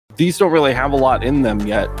these don't really have a lot in them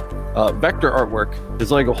yet. Vector artwork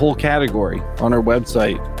is like a whole category on our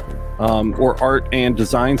website, or art and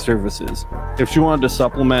design services. If she wanted to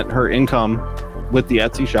supplement her income with the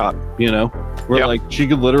Etsy shop, where like she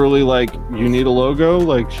could literally, like, you need a logo,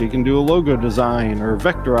 like she can do a logo design or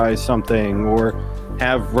vectorize something or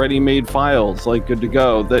have ready-made files, like, good to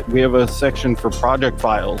go. That we have a section for project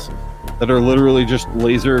files that are literally just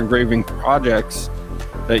laser engraving projects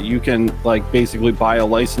that you can, like, basically buy a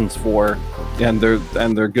license for, and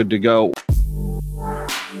they're good to go.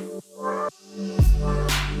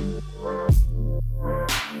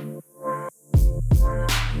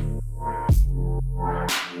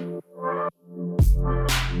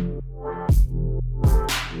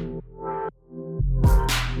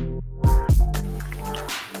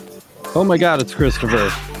 Oh my God, it's Christopher.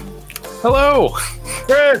 Hello,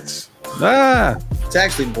 Chris. It's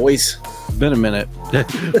actually boys. Been a minute.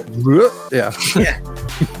 Yeah.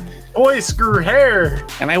 Boy, screw hair.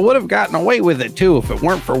 And I would have gotten away with it too if it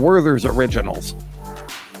weren't for Werther's Originals.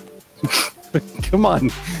 Come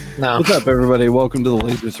on. No. What's up, everybody? Welcome to the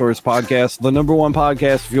Laser Source Podcast, the number one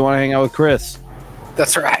podcast if you want to hang out with Chris.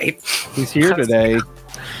 That's right. He's here today.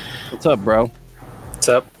 What's up, bro? What's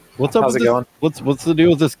up? What's up? How's with it going? What's the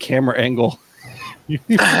deal with this camera angle?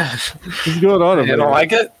 What's going on? You don't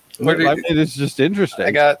like it? I mean, it's just interesting.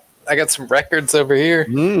 I got some records over here. How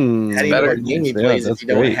do you know Better- what game he plays if you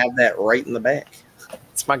don't great. have that right in the back?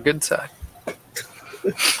 It's my good side.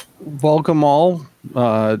 Welcome all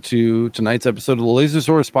to tonight's episode of the Laser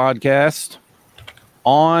Source Podcast.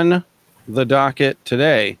 On the docket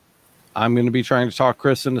today, I'm going to be trying to talk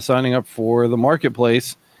Chris into signing up for the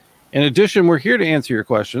marketplace. In addition, we're here to answer your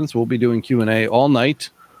questions. We'll be doing Q&A all night.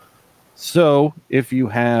 So if you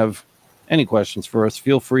have any questions for us,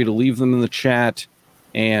 feel free to leave them in the chat,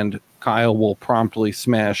 and Kyle will promptly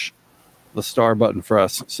smash the star button for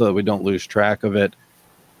us so that we don't lose track of it.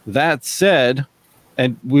 That said,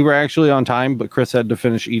 and we were actually on time, but Chris had to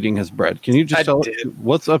finish eating his bread. Can you just tell us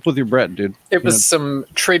what's up with your bread, dude? It was some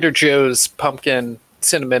Trader Joe's pumpkin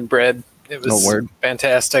cinnamon bread. It was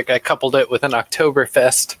fantastic. I coupled it with an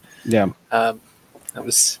Oktoberfest. Yeah. It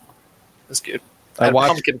was good. I And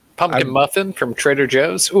watched pumpkin muffin from Trader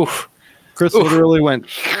Joe's. Oof. Chris literally went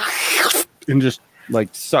and just like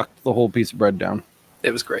sucked the whole piece of bread down.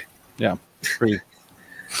 It was great. Yeah.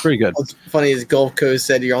 Pretty good. What's funny is Gulf Coast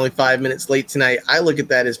said you're only 5 minutes late tonight. I look at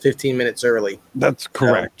that as 15 minutes early. That's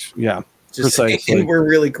correct. Yeah. Just Precisely. saying, we're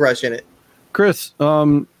really crushing it. Chris,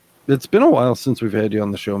 it's been a while since we've had you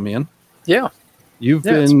on the show, man. Yeah. You've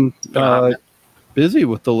it's been been busy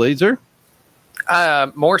with the laser.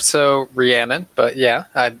 More so Rhiannon, but yeah,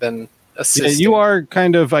 I've been Yeah, assisting. you are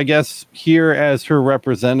kind of, I guess, here as her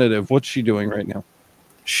representative. What's she doing right now?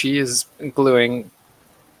 She is gluing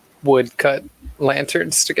woodcut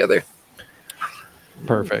lanterns together.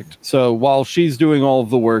 Perfect. So while she's doing all of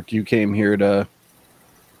the work, you came here to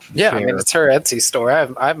Yeah, I share. mean, it's her Etsy store.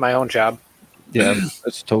 I have my own job. Yeah,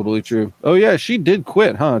 that's totally true. Oh yeah, she did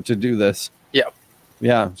quit, huh, to do this. Yeah.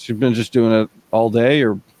 Yeah, she's been just doing it all day,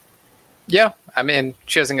 or Yeah, I mean,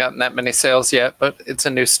 she hasn't gotten that many sales yet, but it's a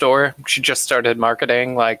new store. She just started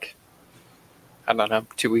marketing, like, I don't know,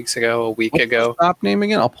 2 weeks ago, a week what's ago. the stop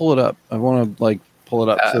naming it? I'll pull it up. I want to pull it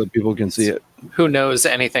up so that people can see it. Who knows?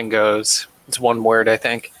 Anything goes. It's one word, I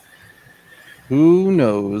think. Who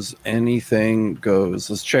knows? Anything goes.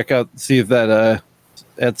 Let's check out, see if that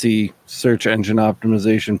Etsy search engine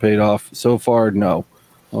optimization paid off. So far, no.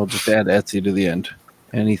 I'll just add Etsy to the end.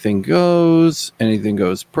 Anything goes. Anything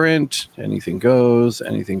goes print. Anything goes.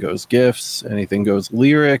 Anything goes gifts. Anything goes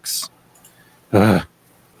lyrics.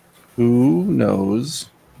 Who knows?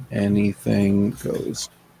 Anything goes.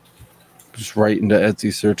 Just right into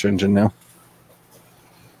Etsy search engine now.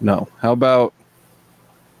 No. How about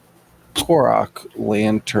Korok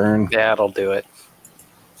lantern? Yeah, it'll do it.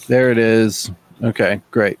 There it is. Okay,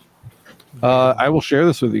 great. I will share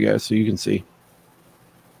this with you guys so you can see.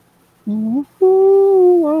 Ooh,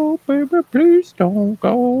 oh, baby, please don't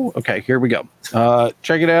go. Okay, here we go.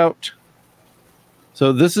 Check it out.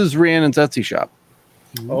 So this is Rhiannon's Etsy shop.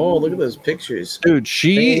 Oh, look at those pictures. Dude,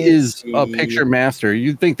 she is a picture master.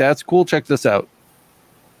 You'd think that's cool? Check this out.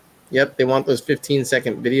 Yep, they want those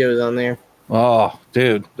 15-second videos on there. Oh,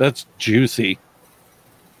 dude, that's juicy.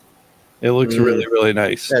 It looks really, really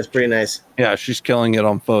nice. That's pretty nice. Yeah, she's killing it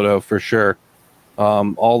on photo for sure.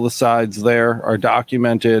 All the sides there are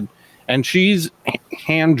documented, and she's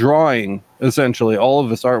hand drawing essentially all of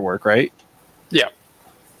this artwork, right? Yeah.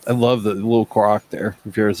 I love the little Korok there.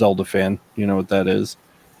 If you're a Zelda fan, you know what that is.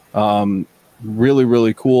 Really,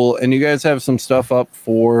 really cool. And you guys have some stuff up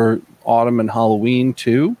for autumn and Halloween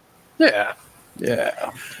too. Yeah.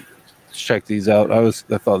 Yeah. Let's check these out. I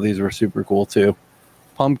thought these were super cool too.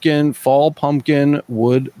 Fall pumpkin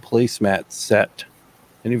wood placemat set.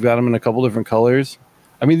 And you've got them in a couple different colors.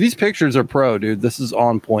 I mean, these pictures are pro, dude. This is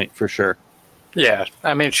on point for sure. Yeah,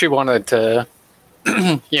 I mean, she wanted to,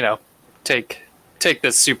 take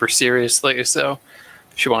this super seriously, so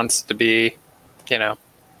she wants to be,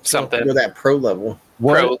 something Go that pro level.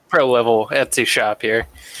 pro level Etsy shop here.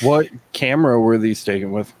 What camera were these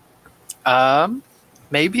taken with?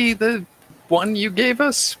 Maybe the one you gave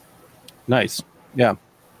us. Nice. Yeah.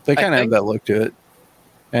 They kind of have think. that look to it.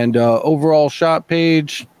 And overall shop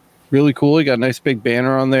page, really cool. You got a nice big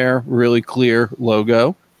banner on there, really clear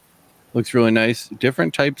logo. Looks really nice.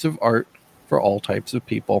 Different types of art for all types of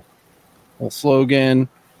people. Little slogan.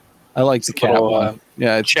 I like the cat one.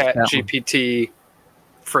 Yeah, it's Chat cat one. GPT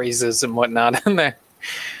phrases and whatnot in there.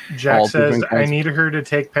 Jack All says, different I kinds. need her to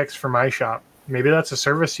take pics for my shop. Maybe that's a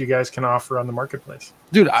service you guys can offer on the marketplace.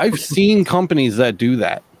 Dude, I've seen companies that do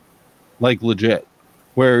that. Like legit.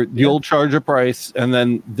 Where you'll charge a price and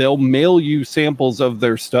then they'll mail you samples of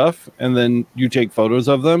their stuff and then you take photos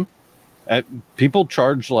of them. People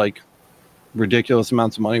charge like ridiculous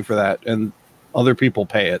amounts of money for that and other people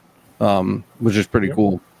pay it, which is pretty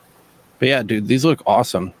cool. But yeah, dude, these look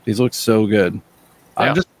awesome. These look so good.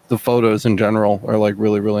 Yeah. The photos in general are like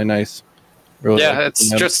really, really nice. Really Yeah, it's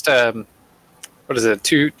just what is it?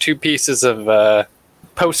 Two pieces of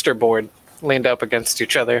poster board leaned up against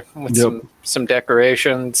each other with some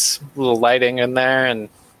decorations, a little lighting in there, and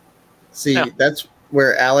See, Yeah. that's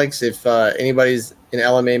where Alex, if anybody's an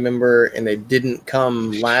LMA member and they didn't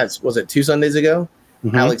come was it 2 Sundays ago?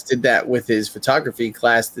 Mhm. Alex did that with his photography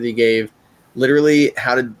class that he gave. Literally,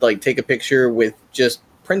 how to like take a picture with just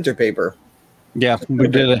printer paper. Yeah, we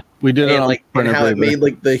did it. We did it And on like and printer how it paper. made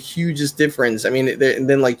like the hugest difference. I mean, and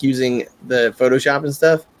then like using the Photoshop and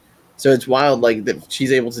stuff. So it's wild, like that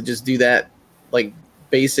she's able to just do that, like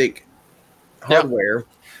basic hardware,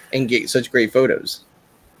 and get such great photos.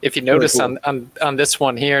 if you notice cool. on this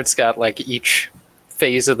one here, it's got like each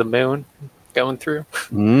phase of the moon going through.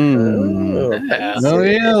 Mm. Yeah. Oh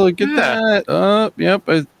yeah, look at Yeah. that. Oh, yep,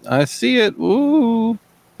 I see it. Ooh,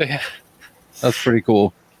 Yeah, that's pretty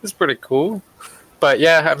cool. it's pretty cool. But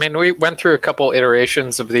yeah, I mean, we went through a couple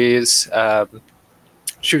iterations of these.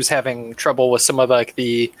 She was having trouble with some of like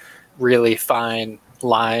the really fine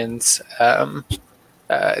lines.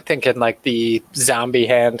 I think in like the zombie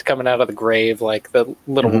hand coming out of the grave, like the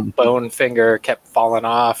little bone finger kept falling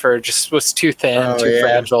off, or just was too thin, too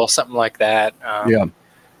fragile, something like that.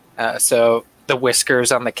 So the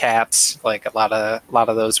whiskers on the cats, like a lot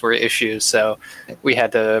of those were issues. So we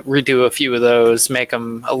had to redo a few of those, make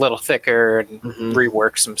them a little thicker, and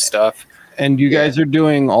rework some stuff. And you guys are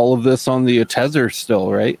doing all of this on the Atezer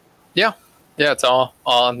still, right? Yeah, it's all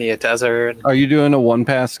on the Atezer. Are you doing a one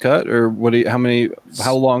pass cut, or what?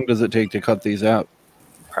 How long does it take to cut these out?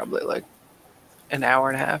 Probably like an hour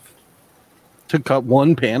and a half To cut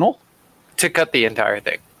one panel? to cut the entire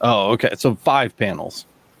thing. Oh, okay. So 5 panels.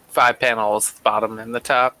 5 panels, the bottom and the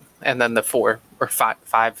top, and then the 4 or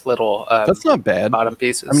 5 little That's not bad. bottom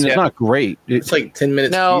pieces. I mean, it's not great. It's like 10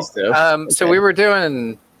 minutes no. piece, though. So we were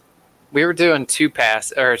doing 2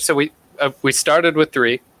 pass, or so we started with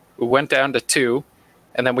 3. We went down to 2,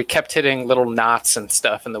 and then we kept hitting little knots and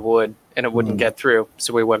stuff in the wood, and it wouldn't get through.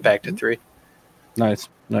 So we went back to 3. Nice.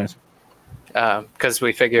 Because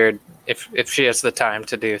we figured if she has the time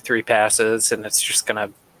to do 3 passes, and it's just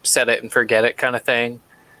gonna set it and forget it kind of thing.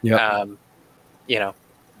 Yeah.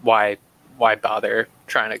 Why bother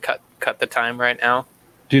trying to cut the time right now?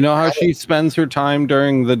 Do you know how she spends her time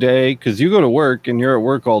during the day? Because you go to work and you're at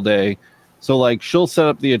work all day. So, like, she'll set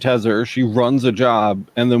up the Atezer, she runs a job,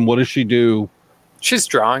 and then what does she do? She's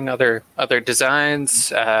drawing other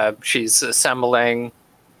designs. She's assembling.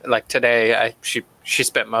 Like today, she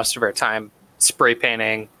spent most of her time spray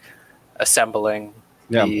painting, assembling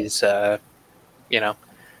these.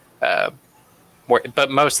 But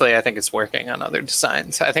mostly, I think it's working on other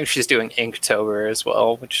designs. I think she's doing Inktober as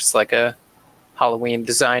well, which is like a Halloween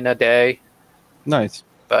design a day. Nice.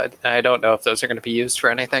 But I don't know if those are going to be used for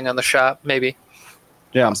anything on the shop. Maybe.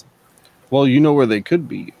 Yeah. Well, you know where they could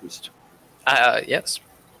be used. Yes.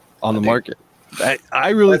 On the market. I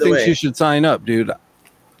really By the think way- she should sign up, dude.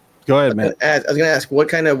 Go ahead, man. I was gonna ask, what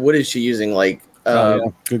kind of wood is she using? Like,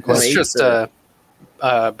 Good It's question. just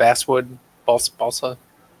basswood balsa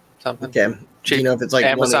something. okay. Do you know if it's like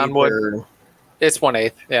Amazon 1/8 wood? or- It's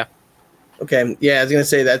 1/8. Yeah. Okay, yeah, I was gonna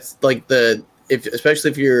say that's like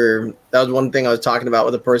especially if you're. That was one thing I was talking about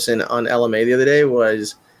with a person on LMA the other day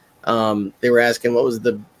was, they were asking what was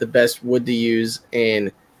the best wood to use,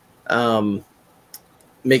 and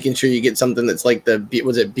making sure you get something that's like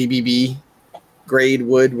was it BBB grade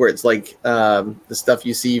wood, where it's like the stuff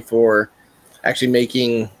you see for actually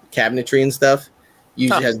making cabinetry and stuff.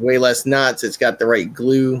 Usually has way less knots. It's got the right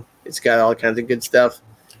glue. It's got all kinds of good stuff.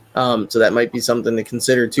 So that might be something to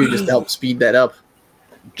consider too, just to help speed that up.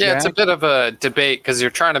 Yeah, it's a bit of a debate because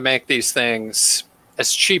you're trying to make these things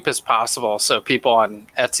as cheap as possible so people on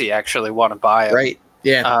Etsy actually want to buy it. Right.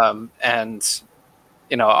 Yeah. And,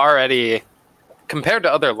 already compared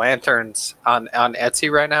to other lanterns on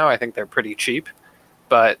Etsy right now, I think they're pretty cheap.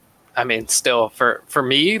 But, I mean, still, for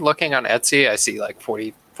me, looking on Etsy, I see like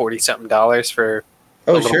 $40 something for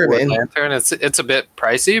a little wood lantern. It's a bit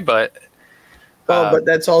pricey, but... but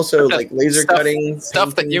that's also like laser cutting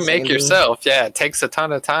stuff that you make yourself. Yeah, it takes a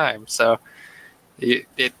ton of time, so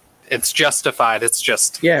it's justified. It's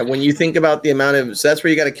just when you think about the amount of that's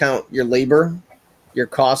where you got to count your labor, your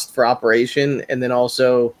cost for operation, and then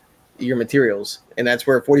also your materials. And that's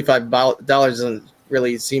where $45 doesn't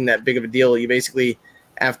really seem that big of a deal. You basically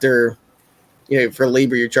after for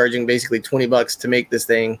labor you're charging basically $20 to make this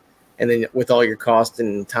thing, and then with all your cost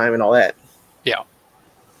and time and all that. Yeah.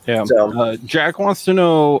 So, Jack wants to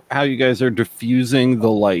know how you guys are diffusing the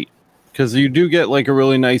light, because you do get like a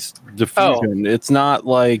really nice diffusion. It's not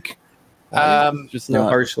like just no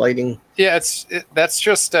harsh lighting. Yeah, that's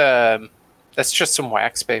just some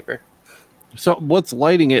wax paper. So what's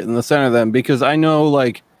lighting it in the center then? Because I know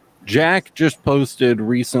like Jack just posted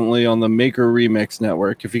recently on the Maker Remix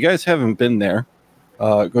network. If you guys haven't been there,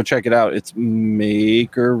 go check it out. It's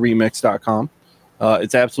makerremix.com.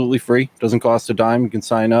 It's absolutely free. Doesn't cost a dime. You can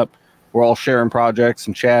sign up. We're all sharing projects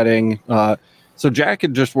and chatting. So Jack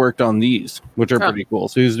had just worked on these, which are pretty cool.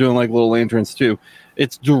 So he's doing like little lanterns too.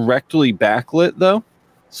 It's directly backlit though.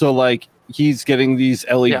 So like he's getting these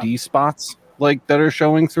LED spots like that are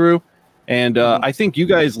showing through. And I think you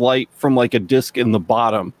guys light from like a disc in the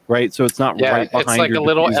bottom, right? So it's not right behind it's like your a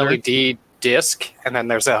little diffuser. LED disc, and then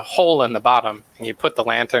there's a hole in the bottom, and you put the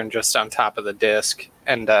lantern just on top of the disc,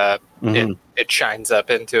 and it shines up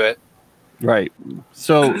into it. Right.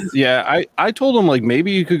 So yeah, I told him like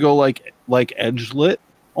maybe you could go like edge lit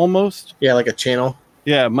almost. Yeah, like a channel.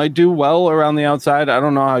 Yeah, it might do well around the outside. I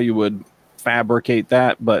don't know how you would fabricate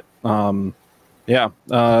that, but so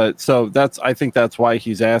I think that's why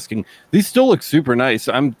he's asking. These still look super nice.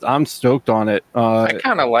 I'm stoked on it. I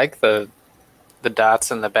kind of like the dots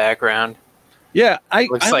in the background. Yeah, I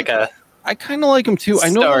kind of like them too. I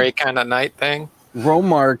know story kind of night thing.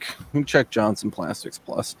 Romark, let me check Johnson Plastics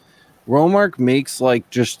Plus. Romark makes like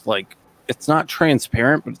just like it's not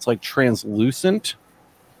transparent, but it's like translucent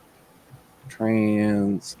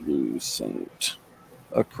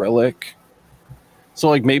acrylic. So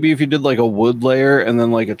like maybe if you did like a wood layer and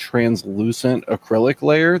then like a translucent acrylic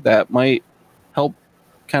layer, that might help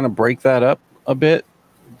kind of break that up a bit.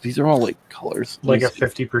 These are all like colors. Like a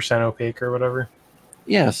 50% opaque or whatever.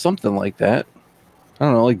 Yeah, something like that. I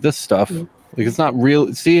don't know, like this stuff. Like it's not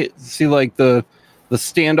real. See like the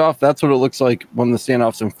standoff, that's what it looks like when the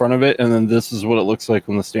standoff's in front of it, and then this is what it looks like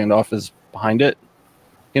when the standoff is behind it.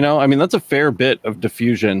 I mean, that's a fair bit of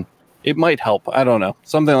diffusion. It might help. I don't know.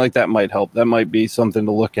 Something like that might help. That might be something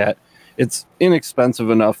to look at. It's inexpensive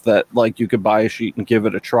enough that like you could buy a sheet and give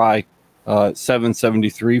it a try.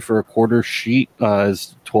 $7.73 for a quarter sheet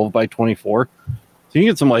is 12 by 24. So you can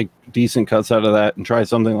get some like decent cuts out of that and try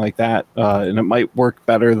something like that. And it might work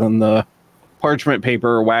better than the parchment paper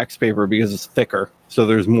or wax paper because it's thicker. So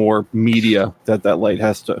there's more media that light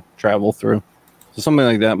has to travel through. So something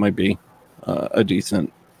like that might be a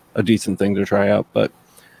decent thing to try out. But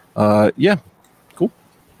cool.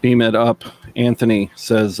 Beam it up. Anthony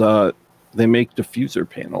says they make diffuser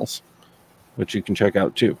panels, which you can check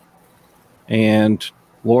out too. And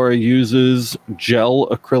Laura uses gel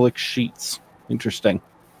acrylic sheets. Interesting.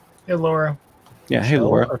 Hey, Laura. Yeah, hey,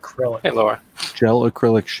 Laura. Acrylic. Hey, Laura. Gel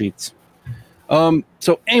acrylic sheets.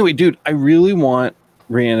 So anyway, dude, I really want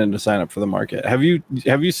Rhiannon to sign up for the market. Have you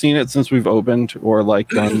seen it since we've opened or like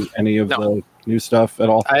done any of the new stuff at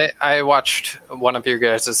all? I watched one of your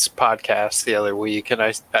guys' podcasts the other week, and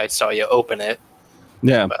I saw you open it.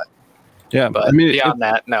 Yeah. But I mean, beyond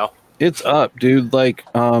that, no. It's up, dude. Like,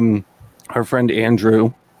 our friend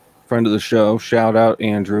Andrew, friend of the show, shout out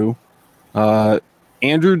Andrew.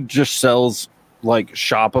 Andrew just sells like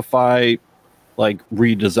Shopify, like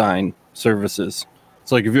redesign services.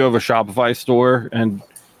 So like if you have a Shopify store and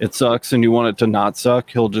it sucks and you want it to not suck,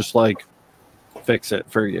 he'll just like fix it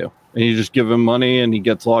for you. And you just give him money and he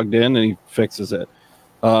gets logged in and he fixes it.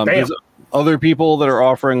 There's other people that are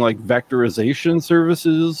offering like vectorization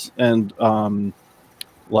services and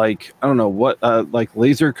like I don't know what like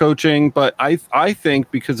laser coaching, but I think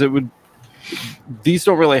because it would these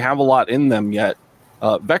don't really have a lot in them yet.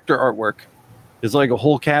 Vector artwork is like a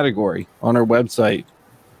whole category on our website,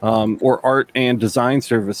 or art and design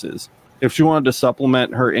services. If she wanted to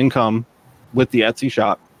supplement her income with the Etsy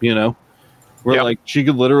shop, where like she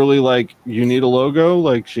could literally, like, you need a logo,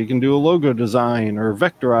 like she can do a logo design or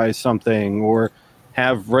vectorize something or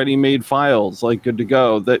have ready-made files, like, good to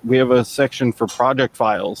go. That we have a section for project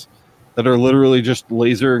files that are literally just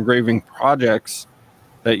laser engraving projects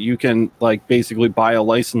that you can, like, basically buy a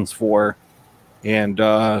license for, and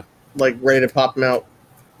like ready to pop them out.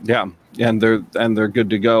 yeah, and they're good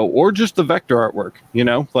to go. Or just the vector artwork,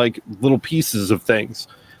 like little pieces of things.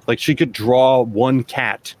 Like she could draw one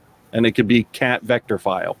cat, and it could be cat vector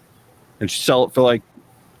file, and she'd sell it for like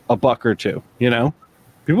 $1 or $2.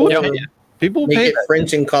 People Or people make pay it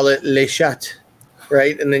French and call it Le Chat,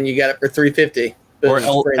 right? And then you got it for $3.50. or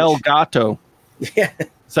Boom, French. El Gato Yeah.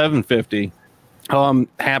 $7.50.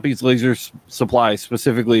 Happy's Laser Supply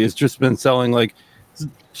specifically has just been selling like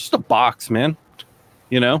just a box, man.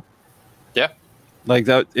 Yeah. Like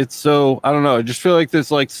that. It's so, I don't know. I just feel like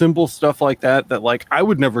there's like simple stuff like that like I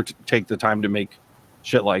would never take the time to make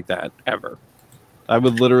shit like that ever. I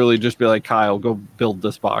would literally just be like, Kyle, go build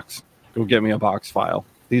this box. Go get me a box file.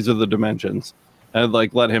 These are the dimensions. And I'd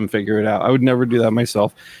like let him figure it out. I would never do that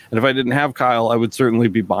myself. And if I didn't have Kyle, I would certainly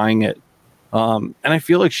be buying it. And I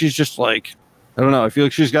feel like she's just like, I don't know. I feel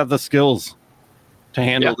like she's got the skills to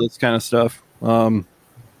handle this kind of stuff.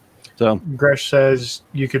 So Gresh says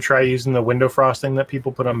you could try using the window frosting that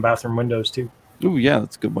people put on bathroom windows too. ooh, yeah,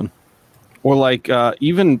 that's a good one. Or like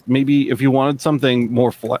even maybe if you wanted something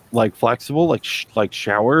more flexible, like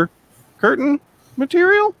shower curtain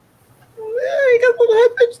material. Yeah, you got a little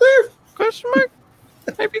head pitch there. Question mark.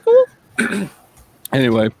 Might be cool.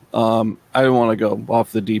 Anyway, I don't want to go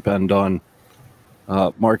off the deep end on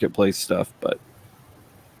marketplace stuff, but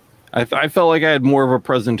I felt like I had more of a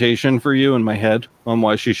presentation for you in my head on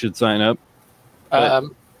why she should sign up. Well,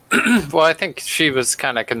 I think she was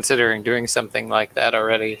kind of considering doing something like that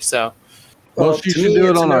already. So, Well, she to should me, do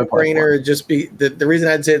it it's on a our no-brainer. Just be the reason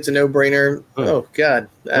I'd say it's a no-brainer. Oh God,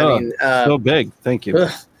 I mean, so big. Thank you.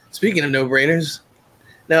 speaking of no-brainers,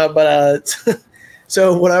 no, but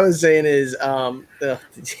so what I was saying is, the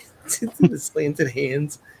slanted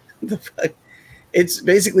hands. The fuck. It's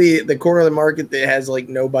basically the corner of the market that has like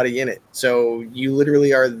nobody in it. So you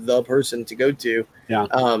literally are the person to go to. Yeah.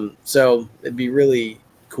 So it'd be really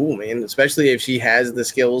cool, man. Especially if she has the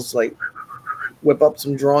skills, like whip up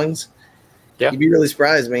some drawings. Yeah. You'd be really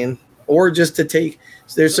surprised, man. Or just to take.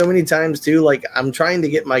 There's so many times too. Like I'm trying to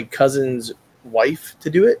get my cousin's wife to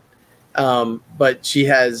do it, but she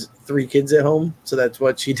has 3 kids at home, so that's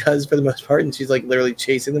what she does for the most part, and she's like literally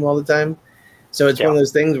chasing them all the time. So it's one of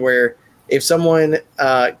those things where. If someone,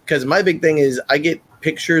 because my big thing is I get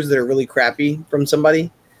pictures that are really crappy from somebody.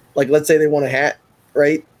 Like, let's say they want a hat,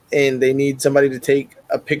 right? And they need somebody to take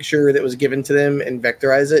a picture that was given to them and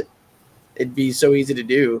vectorize it. It'd be so easy to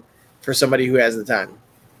do for somebody who has the time.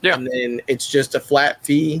 Yeah. And then it's just a flat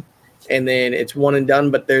fee and then it's one and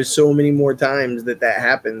done. But there's so many more times that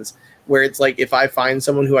happens where it's like if I find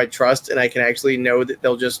someone who I trust and I can actually know that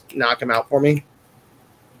they'll just knock them out for me,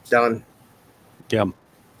 done. Yeah.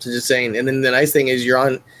 So just saying. And then the nice thing is you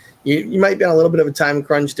might be on a little bit of a time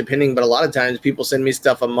crunch depending, but a lot of times people send me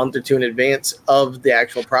stuff a month or 2 in advance of the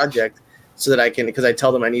actual project so that I can, because I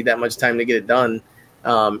tell them I need that much time to get it done.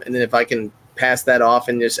 And then if I can pass that off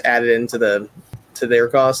and just add it into to their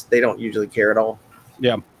cost, they don't usually care at all.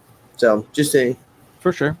 Yeah. So just saying.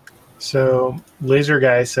 For sure. So Laser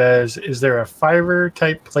Guy says, is there a Fiverr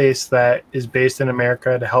type place that is based in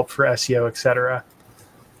America to help for SEO, etc.?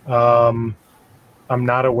 I'm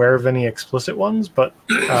not aware of any explicit ones, but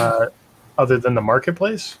other than the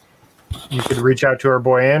marketplace, you could reach out to our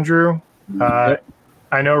boy Andrew. I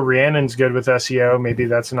know Rhiannon's good with SEO. Maybe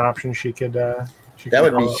that's an option she could. That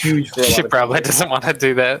would be huge for a lot she of probably people. doesn't want to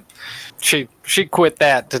do that. She quit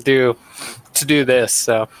that to do this.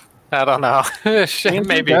 So I don't know.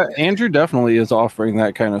 Maybe Andrew definitely is offering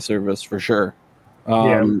that kind of service for sure.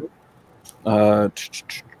 I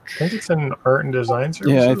think it's an art and design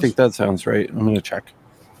services. Yeah, I think that sounds right. I'm going to check.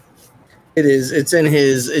 It is. It's in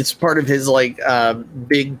his. It's part of his like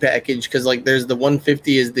big package because like there's the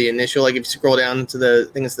 150 is the initial. Like if you scroll down to the,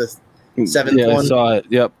 I think it's the 7th one. I saw it.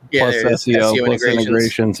 Yep. Yeah, Plus there it is. SEO, SEO plus integrations.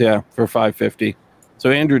 integrations. Yeah, for $550.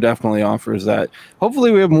 So Andrew definitely offers that.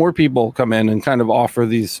 Hopefully, we have more people come in and kind of offer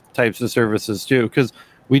these types of services too, because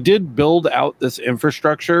we did build out this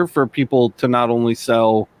infrastructure for people to not only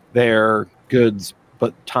sell their goods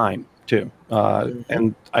but time too.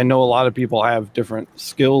 And I know a lot of people have different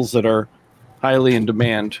skills that are highly in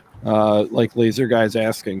demand like Laser Guy's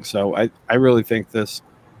asking. So I really think this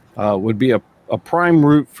would be a prime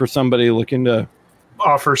route for somebody looking to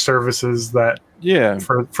offer services that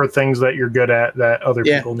for things that you're good at that other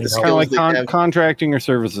people need the help. kind of skills like they have. contracting your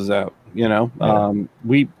services out. You know,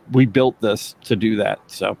 we built this to do that.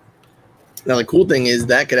 So Now the cool thing is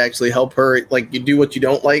that could actually help her. Like you do what you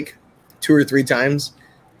don't like 2 or 3 times,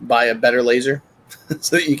 buy a better laser,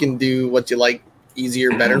 so that you can do what you like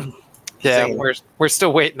easier, better. Yeah, Same. we're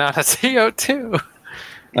still waiting on a CO2.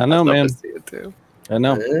 I know, man. CO2. I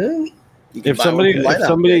know. You can If buy one somebody, from Light if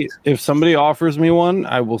somebody, Objects. if somebody offers me one,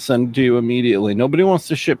 I will send it to you immediately. Nobody wants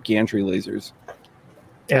to ship gantry lasers.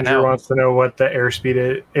 Andrew wants to know what the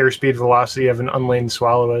airspeed velocity of an unladen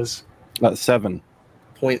swallow is. 7.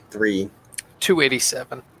 0.3.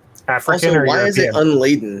 287. African Also, or why is it European?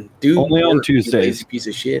 unladen? Dude, Only on work, you Tuesdays. lazy piece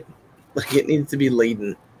of shit. Like it needs to be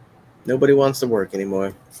laden. Nobody wants to work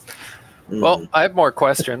anymore. Well, I have more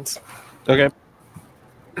questions. Okay.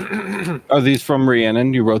 Are these from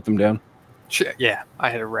Rhiannon? You wrote them down. Yeah, I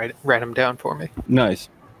had to write them down for me. Nice.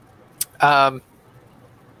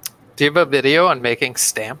 Do you have a video on making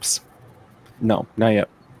stamps? No, not yet.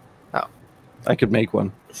 Oh. I could make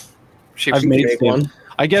one. She I've You made can make stamps. one.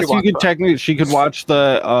 I guess She you could wants technically. She could watch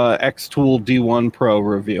the X Tool D1 Pro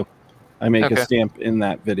review. I make Okay. a stamp in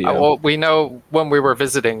that video. well, we know when we were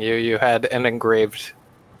visiting you, you had an engraved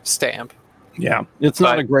stamp. Yeah, it's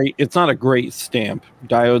not But- a great. It's not a great stamp.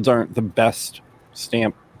 Diodes aren't the best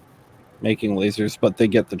stamp making lasers, but they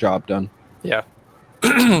get the job done. Yeah.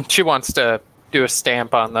 She wants to do a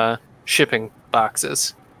stamp on the shipping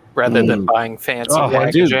boxes rather than buying fancy Oh,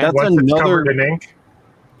 packaging. dude, that's Once it's another- covered in ink,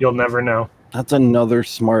 you'll never know. That's another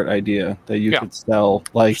smart idea that you Yeah. could sell,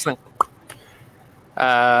 like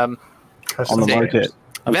Um, Custom on the stamps. market.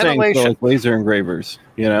 I'm saying Ventilation. for like laser engravers.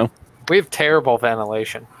 You know, we have terrible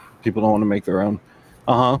ventilation, people don't want to make their own.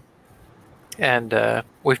 and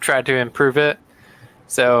we've tried to improve it.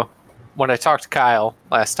 So when I talked to Kyle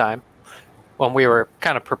last time, when we were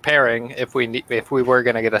kind of preparing if we were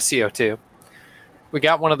going to get a CO2, we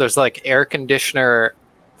got one of those like air conditioner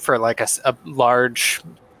for like a large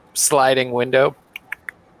sliding window,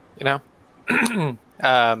 you know.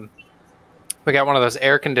 We got one of those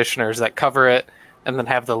air conditioners that cover it and then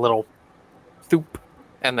have the little thoop,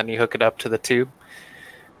 and then you hook it up to the tube.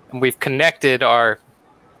 And we've connected our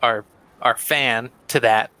fan to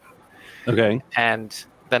that, Okay. and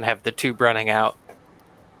then have the tube running out.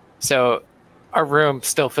 So our room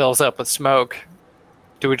still fills up with smoke.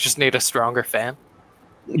 Do we just need a stronger fan?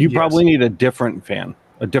 You Yes. probably need a different fan,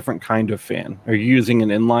 a different kind of fan. Are you using an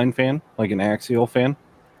inline fan, like an axial fan?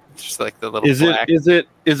 Just like the little Is it black. is it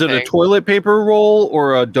a thing. toilet paper roll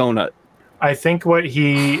or a donut? I think what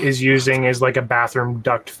he is using is like a bathroom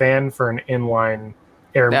duct fan for an inline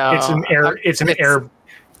air. No, it's an air. It's an it's- air.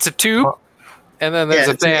 It's a tube, and then there's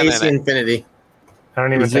Yeah, a it's an fan AC in it. Infinity. I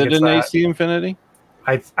don't even Is think it it's an that. AC Infinity?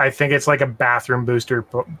 I think it's like a bathroom booster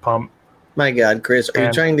pump. My God, Chris, are you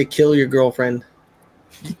Man. trying to kill your girlfriend?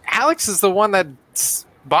 Alex is the one that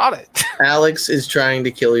bought it. Alex is trying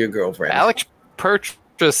to kill your girlfriend. Alex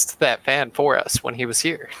purchased that fan for us when he was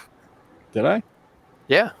here. Did I?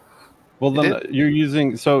 Yeah. Well, You then you're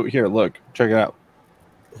using. So here, look, check it out.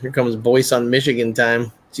 Here comes Boyce on Michigan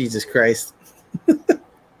time. Jesus Christ.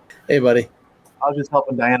 Hey, buddy. I was just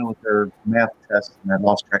helping Diana with her math test, and I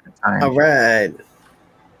lost track of time. All right.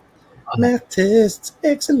 Math tests.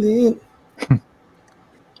 Excellent.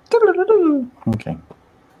 Okay.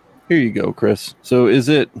 Here you go, Chris. So is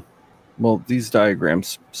it? Well, these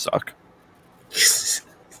diagrams suck.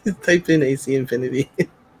 Type in AC Infinity.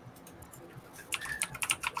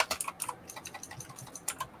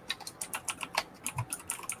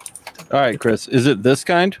 All right, Chris. Is it this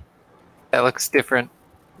kind? That looks different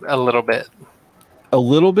a little bit. A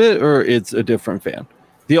little bit, or it's a different fan?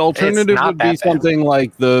 The alternative not would be that fan. something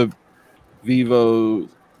like the Vivo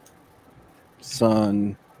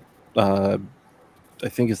Sun. I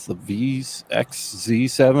think it's the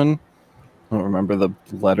XZ7. I don't remember the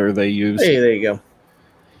letter they use. Hey, there you go.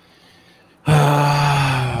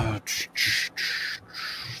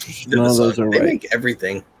 None of those are They right. make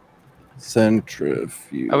everything.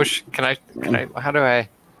 Centrifuge. I wish. Can I? How do I?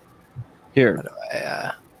 Here,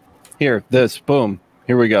 I here, this. Boom.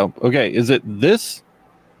 Here we go. Okay, is it this,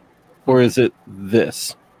 or is it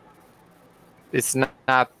this? it's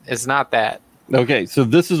not. It's not that. Okay, so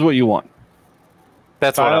this is what you want.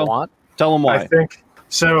 That's what I Kyle? want. Tell them I why. think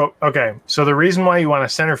so. Okay, so the reason why you want a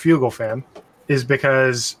centrifugal fan is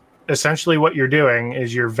because essentially what you're doing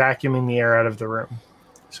is you're vacuuming the air out of the room.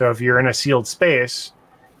 So if you're in a sealed space,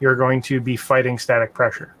 you're going to be fighting static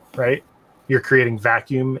pressure, right? You're creating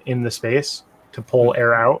vacuum in the space to pull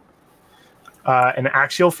air out. An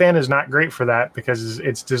axial fan is not great for that because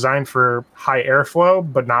it's designed for high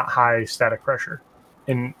airflow, but not high static pressure.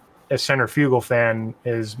 And a centrifugal fan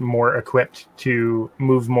is more equipped to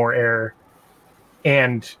move more air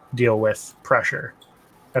and deal with pressure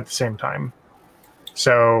at the same time.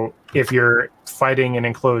 So if you're fighting an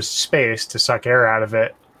enclosed space to suck air out of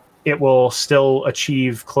it, it will still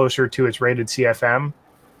achieve closer to its rated CFM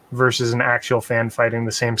versus an axial fan fighting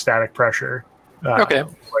the same static pressure. Okay,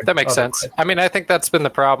 that makes sense. I mean, I think that's been the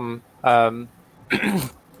problem.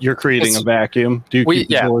 You're creating a vacuum. Do you keep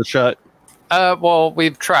the door shut? Well,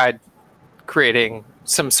 we've tried creating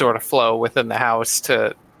some sort of flow within the house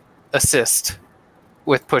to assist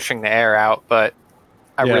with pushing the air out, but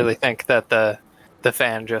I really think that the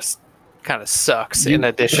fan just kind of sucks in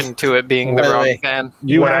addition to it being the wrong fan.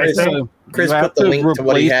 Chris put the link to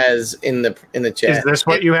what he has in the chat. Is this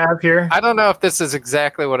what you have here? I don't know if this is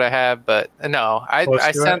exactly what I have, but no, I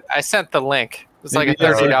sent the link. It's like a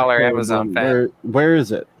 $30 Amazon fan. Where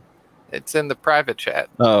is it? It's in the private chat.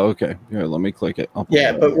 Oh, okay. Here, let me click it.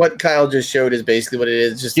 Yeah, but what Kyle just showed is basically what it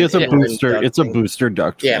is. Just it's a booster. It's a booster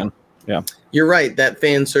duct fan. Yeah, you're right. That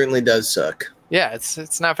fan certainly does suck. Yeah,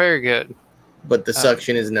 it's not very good. But the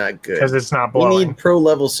suction is not good because it's not blowing. You need pro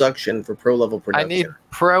level suction for pro level production. I need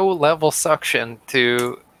pro level suction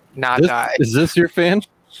to not die. Is this your fan?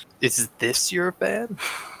 Is this your fan?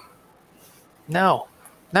 No,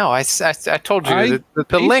 I told you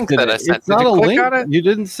the link that I sent. It's not a link. You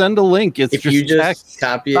didn't send a link. It's if you just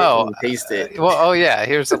copy it and paste it. Well, yeah.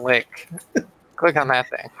 Here's a link. Click on that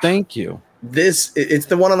thing. Thank you. It's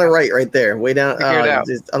the one on the right there, way down.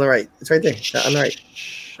 It's on the right. It's right there on the right.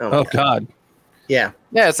 Oh God. Yeah.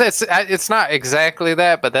 Yeah, it's not exactly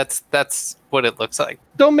that, but that's what it looks like.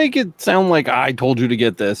 Don't make it sound like I told you to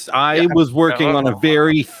get this. I was working on a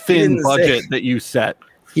very thin budget that you set.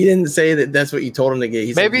 He didn't say that that's what you told him to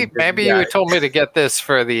get. Maybe you told me to get this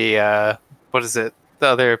for the what is it? The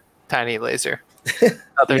other tiny laser.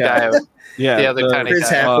 Other diode. Yeah, the other tiny Chris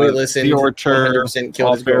diode. halfway listened. The Orcher.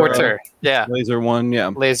 Orcher. Yeah. Laser 1, yeah.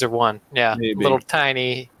 Laser 1, yeah. Maybe. Little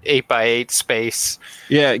tiny 8x8 space.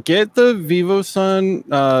 Yeah, get the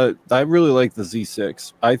VivoSun. I really like the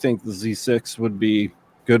Z6. I think the Z6 would be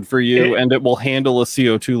good for you, and it will handle a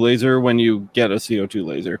CO2 laser when you get a CO2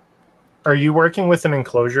 laser. Are you working with an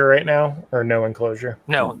enclosure right now, or no enclosure?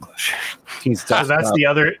 No enclosure. So that's the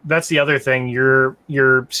other. That's the other thing.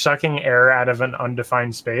 You're sucking air out of an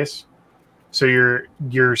undefined space, so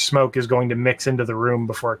your smoke is going to mix into the room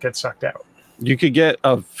before it gets sucked out. You could get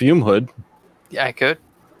a fume hood. Yeah, I could.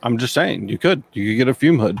 I'm just saying, you could get a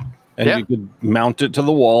fume hood, and you could mount it to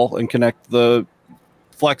the wall and connect the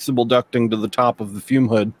flexible ducting to the top of the fume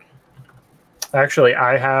hood. Actually,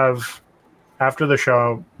 I have. After the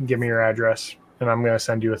show, give me your address, and I'm going to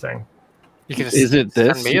send you a thing. You can Is it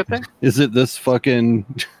this? Send me a thing? Is it this fucking?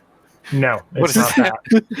 No, it's not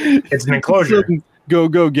that. It's an enclosure.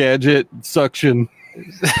 Go gadget suction.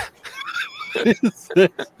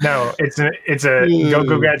 No, it's a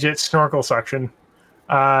go gadget snorkel suction.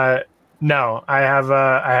 No, I have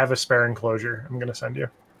a spare enclosure. I'm going to send you.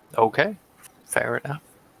 Okay, fair enough.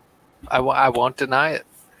 I won't deny it.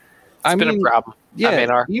 It's been a problem. Yeah,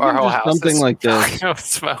 I mean, our whole house something is like this.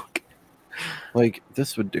 Smoke. Like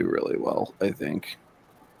this would do really well, I think.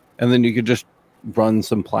 And then you could just run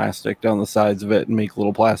some plastic down the sides of it and make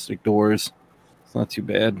little plastic doors. It's not too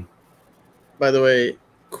bad. By the way,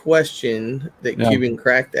 question that Cuban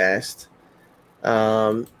Cracked asked: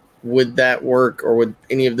 would that work, or would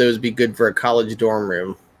any of those be good for a college dorm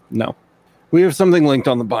room? No, we have something linked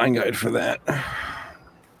on the buying guide for that.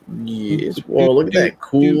 Yes. Well, look at that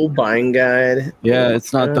cool buying guide. Yeah,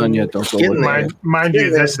 it's not done yet. Don't go look. Mind you,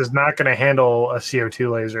 this is not going to handle a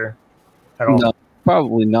CO2 laser at all. No,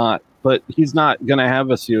 probably not. But he's not going to have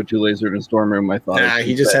a CO2 laser in his dorm room, I thought. Nah,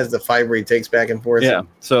 he just has the fiber he takes back and forth. Yeah,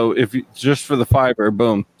 so if you, just for the fiber,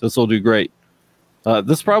 boom, this will do great.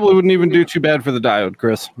 This probably wouldn't even do too bad for the diode,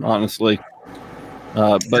 Chris, honestly.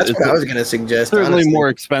 But that's what I was going to suggest. Certainly more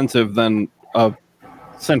expensive than a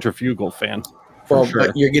centrifugal fan. Well,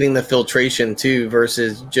 but you're getting the filtration too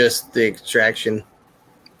versus just the extraction.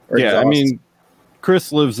 Yeah, exhaust. I mean,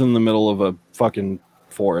 Chris lives in the middle of a fucking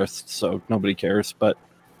forest, so nobody cares. But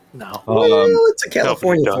no, well, it's a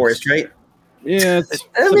California forest, right? Yeah, it's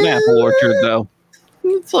an apple orchard though.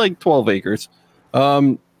 It's like 12 acres.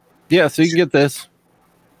 Yeah, so you can get this,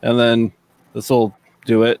 and then this will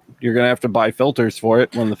do it. You're gonna have to buy filters for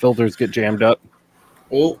it when the filters get jammed up.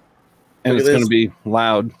 Oh, and it's gonna be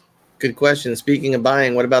loud. Good question. Speaking of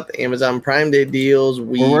buying, what about the Amazon Prime Day deals?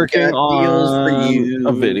 We're working on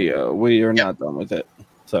a video. We are not done with it.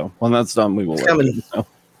 So when that's done, we will. It's coming. So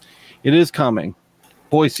it is coming.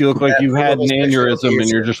 Boyce, you look like That you've had an little special aneurysm and ear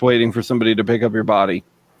you're shit. just waiting for somebody to pick up your body.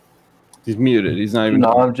 He's muted. He's not even.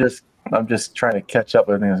 No, I'm just trying to catch up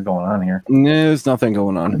with everything that's going on here. There's nothing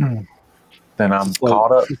going on. Then I'm Slow.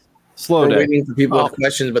 caught up. Slow We're day. waiting for people Oh. with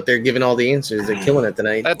questions, but they're giving all the answers. They're killing it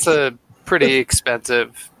tonight. That's a pretty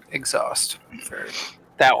expensive exhaust for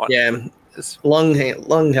that one. Yeah, It's-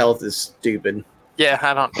 lung health is stupid. yeah,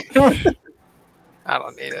 I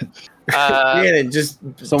don't need it. Yeah, it just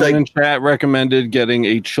Someone like, in chat recommended getting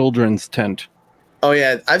a children's tent. oh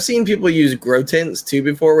yeah, I've seen people use grow tents too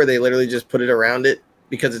before, where they literally just put it around it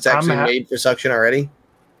because it's actually made for suction already.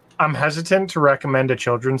 I'm hesitant to recommend a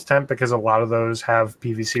children's tent because a lot of those have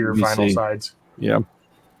PVC or vinyl PVC. sides. Yeah.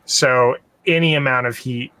 So any amount of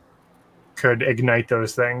heat could ignite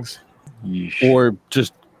those things. Yeesh. Or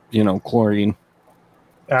just, chlorine.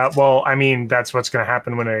 Well, I mean, that's what's going to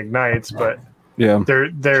happen when it ignites, but Yeah.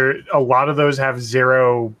 a lot of those have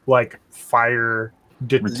zero like fire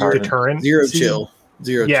Retardant. deterrent. Zero See? chill.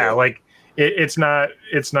 Zero Yeah, chill. like it's not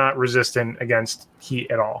resistant against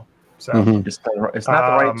heat at all. So Mhm. It's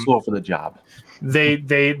not the right Um, tool for the job.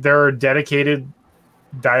 there are dedicated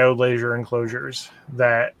diode laser enclosures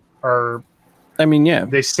that are I mean, yeah.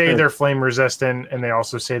 they say Sure. they're flame resistant and they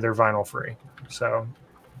also say they're vinyl free. So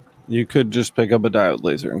You could just pick up a diode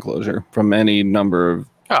laser enclosure from any number of.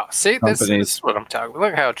 Oh, see, this Companies. is what I'm talking about.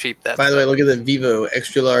 Look how cheap that By the way, look at the Vivo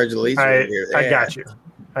extra large laser I here. I Yeah. got you.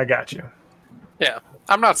 I got you.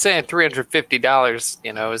 I'm not saying $350,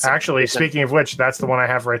 is Actually, isn't- speaking of which, that's the one I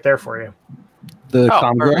have right there for you. The Oh,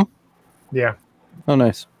 Comgrow? perfect. Yeah. Oh,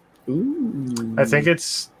 nice. Ooh. I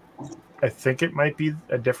think it might be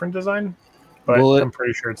a different design, but Will it I'm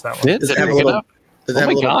pretty sure it's that one. fit? Does it Is it have a big little? enough? Does it Oh have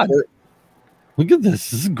my a little God. port? Look at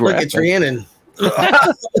this. This is Look, graphic. it's Rhiannon.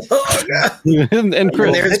 Oh, God. and And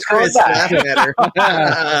Chris, there's Chris laughing at her.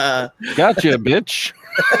 gotcha, bitch.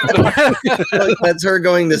 Look, that's her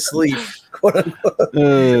going to sleep. Quote unquote. Uh,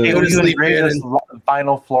 Go Would to you sleep, grade this Rhiannon.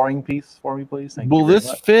 vinyl flooring piece for me, please? Thank will you very this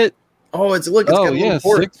much. fit? Oh, it's got a little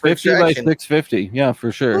port for 650 by extraction. 650. Yeah,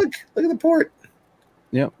 for sure. Look at the port.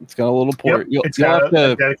 Yep, it's got a little Yep, port. it's got have a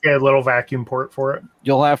to, dedicated little vacuum port for it.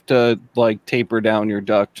 you'll have to like taper down your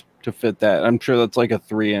duct to fit that. I'm sure that's like a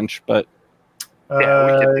 3-inch, but Yeah,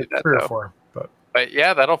 we can do that, 3 or though. 4. But But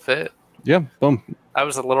yeah, that'll fit. yeah, boom. I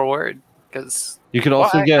was a little worried because You could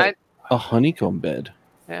also get a honeycomb bed.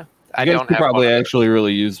 I You guys don't could have probably one of those. actually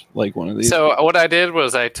really use like one of these. So what I did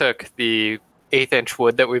was I took the 1/8-inch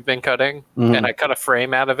wood that we've been cutting Mhm. and I cut a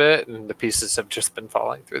frame out of it, and the pieces have just been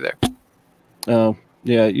falling through there. Oh,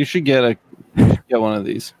 yeah, you should get one of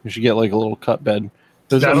these. You should get like a little cut bed.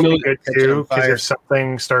 There's a that'll be million, good catch it on too, because fire. if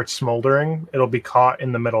something starts smoldering, it'll be caught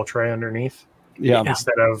in the metal tray underneath yeah.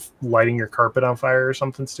 instead of lighting your carpet on fire or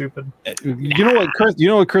something stupid. You know what, Chris? You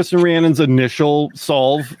know what Chris and Rhiannon's initial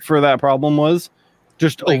solve for that problem was?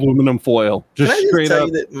 Just Like- aluminum foil. Can Just I just straight tell up.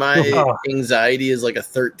 you that my Oh. anxiety is like a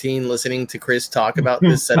 13 listening to Chris talk about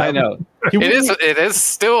this setup? I know. It is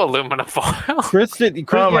still aluminum foil. Chris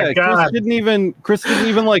Oh my God. Chris didn't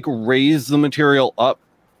even like raise the material up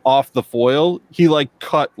off the foil. He like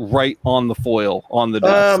cut right on the foil on the Oh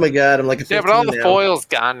desk. my god, I'm like a 15 Yeah, but all the now. foil's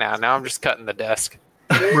gone now. Now I'm just cutting the desk.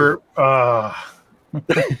 We're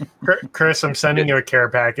Chris, I'm sending you a care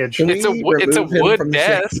package. Can It's a we it's a remove him wood from the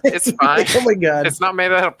desk. chat? It's fine. Oh my god. It's not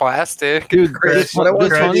made out of plastic. Dude, Chris, this, what I want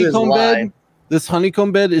this to do is honeycomb lie. bed, this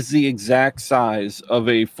honeycomb bed is the exact size of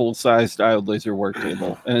a full-size diode laser work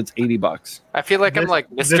table, and it's $80. I feel like I'm This- like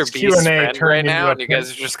this Mr. Beast's Q&A friend turned right into now, a and you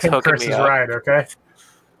guys are just Tim hooking Chris me is up. right, okay?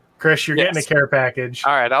 Chris, you're getting a Yes. care package.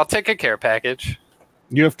 All right, I'll take a care package.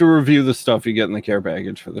 You have to review the stuff you get in the care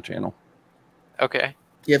package for the channel. Okay,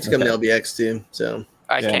 You have to come to LBX too. So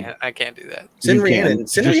Yeah. I can't do that. send You Rhiannon. can.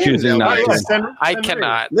 Send Just Rhiannon choosing to not LBX. to. Send I Ray.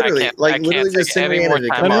 cannot. Literally, I can't, like, I can't literally just take send any more Rhiannon to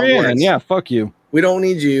time come And on off. board. Rhiannon, yeah, fuck you. We don't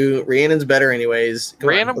need you. Rhiannon's better anyways. Come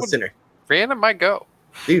Rhiannon on, let's would- send her. Rhiannon might go.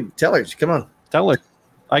 Dude, tell her. Come on. Tell her.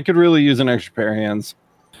 I could really use an extra pair of hands.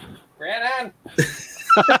 Rhiannon.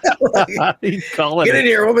 He's calling Get it. in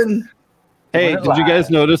here, woman. Hey, We're did you guys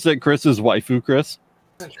notice that Chris is waifu Chris?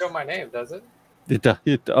 Doesn't show my name, does it?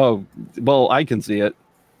 Oh, well, I can see it.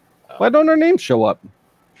 Why don't our names show up?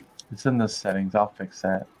 It's in the settings. I'll fix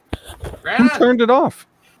that. Who Rhiannon. turned it off?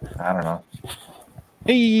 I don't know.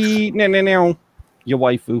 Hey, no, you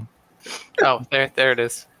waifu. Oh, there it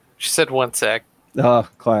is. She said 1 sec.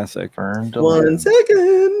 Classic. Burn to 1 learn.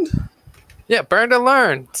 second. Yeah, burn to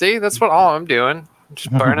learn. See, that's what all I'm doing.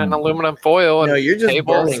 Just burning aluminum foil and No, you're just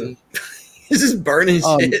tables. burning. This is burning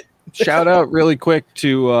shit. Shout out really quick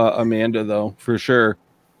to Amanda, though, for sure,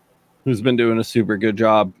 who's been doing a super good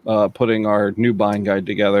job putting our new bind guide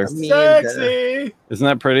together. Amanda. Sexy. Isn't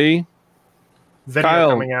that pretty? video Kyle.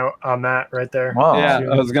 coming out on that right there. Wow. Yeah,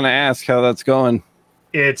 soon. I was gonna ask how that's going.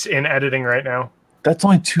 It's in editing right now. That's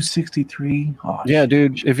only 263. Oh, Yeah,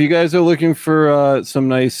 dude. If you guys are looking for some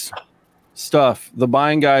nice stuff, the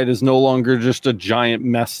buying guide is no longer just a giant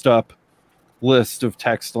messed up list of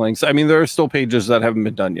text links. I mean, there are still pages that haven't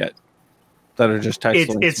been done yet that are just text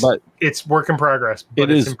links, but It's work in progress,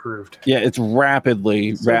 but It it's is. improved. yeah, it's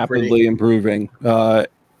rapidly So pretty. improving.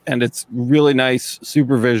 And it's really nice,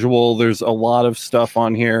 super visual. There's a lot of stuff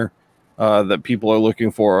on here that people are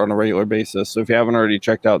looking for on a regular basis. So if you haven't already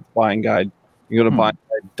checked out the buying guide, you go to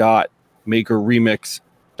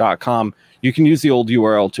buyingguide.makerremix.com. You can use the old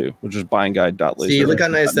URL too, which is buyingguide.laser. See, look how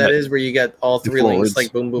nice that is, where you got all three links, Forwards.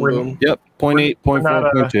 like boom, boom, We're- boom. Yep, 0.8, We're 0.4,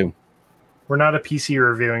 not, 0.2. We're not a PC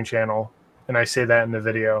reviewing channel, and I say that in the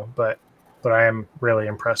video, but I am really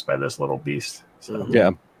impressed by this little beast. So Mhm. Yeah.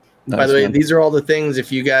 By Nice, the way, man. these are all the things.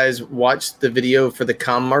 If you guys watched the video for the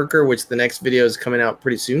com marker, which the next video is coming out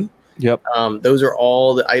pretty soon, Yep. those are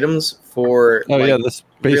all the items for. Oh like, yeah, this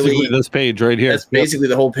basically really- this page right here. That's basically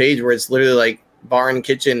the whole page where it's literally like bar and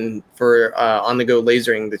kitchen for on the go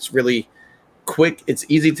lasering. That's really quick. It's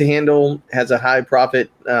easy to handle. Has a high profit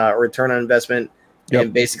return on investment, Yep.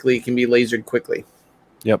 and basically can be lasered quickly.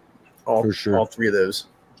 Yep, all, for sure. All three of those.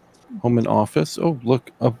 Home and office. Oh,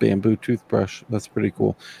 look, a bamboo toothbrush. That's pretty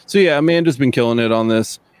cool. So yeah, Amanda's been killing it on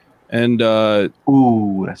this, and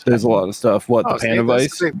Ooh, that's there's a lot of stuff. What Oh, the see,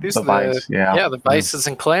 Panavice? these the are vice. Yeah. Yeah, the vices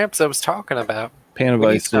and clamps I was talking about. We need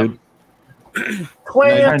Panavice, some. dude. I'm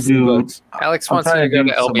Clamps! trying to do. Alex I'm wants me to trying go to to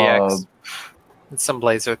do some, LBX. It's some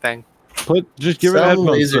laser thing. Just give it Some headphones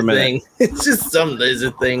for laser a minute. thing. It's just some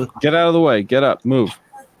laser thing. Get out of the way. Get up. Move.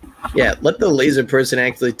 Yeah, let the laser person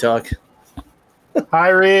actually talk. Hi,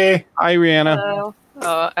 Ree. Hi, Rihanna. Hello.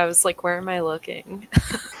 Oh, I was like, where am I looking?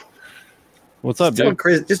 What's up, Tell dude?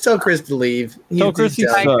 Chris. Just tell Chris to leave. Tell Chris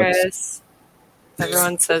he's Hi, sucks. Chris.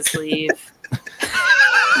 Everyone says leave.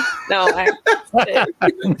 No,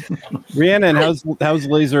 Rhiannon, how's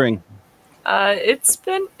lasering? it's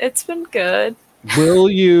been good, Will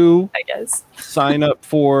you I guess. sign up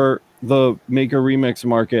for the Maker Remix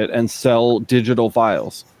market and sell digital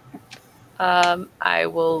files? I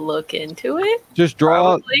will look into it. Just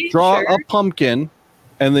draw Probably, a sure. pumpkin,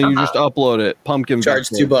 and then you just upload it. Pumpkin Charge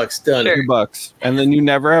vector. $2. Done. Sure. $2, and then you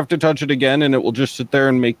never have to touch it again, and it will just sit there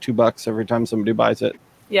and make $2 every time somebody buys it.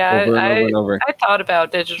 Yeah, Over and over and over. I thought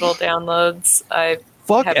about digital downloads.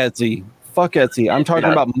 Fuck have- Etsy. Fuck Etsy. I'm talking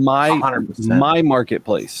Yeah, about my 100%.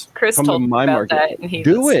 marketplace. Chris Come to told me my about market. that, and he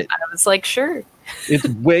Do was, it. I was like, sure. It's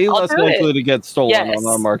way I'll less do it. likely to get stolen Yes. on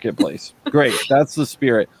our marketplace. Great. That's the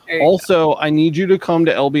spirit. There you go. Also, I need you to come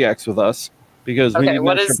to LBX with us because we Okay, need an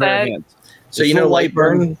what extra is pair of that? hands. So It's you know a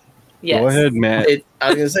Lightburn. Yes. Go ahead, Matt. I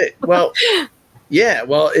was gonna say, well, yeah,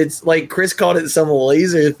 well, it's like Chris called it some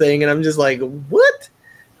laser thing, and I'm just like, what?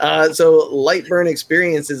 So Lightburn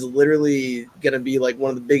Experience is literally gonna be like one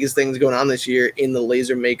of the biggest things going on this year in the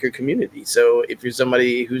laser maker community. So if you're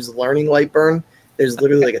somebody who's learning Lightburn, there's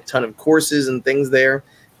literally like a ton of courses and things there.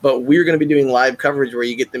 But we're gonna be doing live coverage where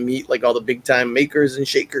you get to meet like all the big time makers and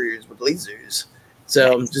shakers with lasers.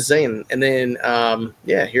 So I'm just saying, and then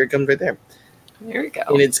yeah, here it comes right there. There we go.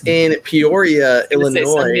 And it's in Peoria, I was gonna say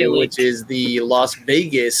Illinois, Sunday League. which is the Las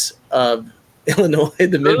Vegas of Illinois,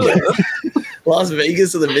 the Midwest. Las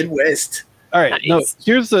Vegas of the Midwest. All right. No, Nice.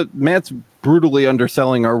 here's the Matt's brutally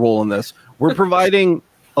underselling our role in this. We're providing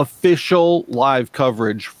official live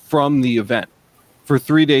coverage from the event for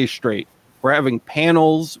 3 days straight. We're having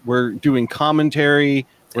panels, we're doing commentary,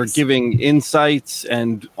 we're giving insights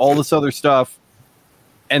and all this other stuff.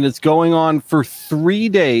 And it's going on for 3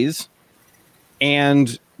 days,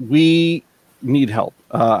 and we need help.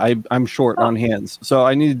 I'm short on hands. So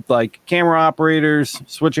I need like camera operators,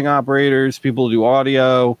 switching operators, people to do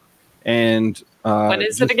audio, and When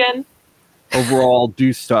is it just again? overall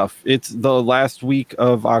do stuff. It's the last week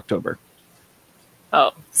of October.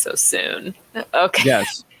 So soon. Okay.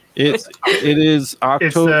 Yes. It is It's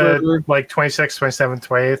October. the like 26th, 27th,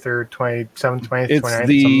 28th, or 27th, 28th, It's 29th,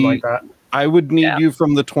 the- something like that. I would need Yeah. you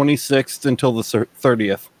from the 26th until the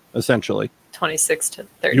 30th, essentially. 26 to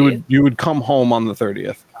 30. You would come home on the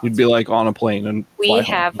 30th. You'd be like on a plane and We fly home.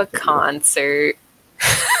 have a concert.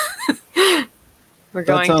 We're That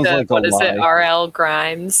going sounds to, like a what is it, lie. RL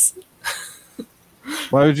Grimes.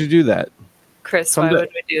 Why would you do that? Chris, Come why to- would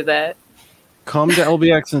we do that? Come to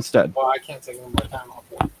LBX instead. Well, I can't take any more time off.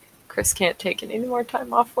 Chris can't take any more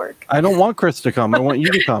time off work. I don't want Chris to come. I want you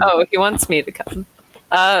to come. Oh, he wants me to come.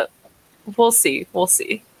 We'll see. We'll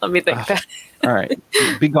see. Let me think about it. All right.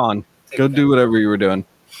 Be gone. Go do whatever you were doing.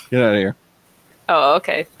 Get out of here. Oh,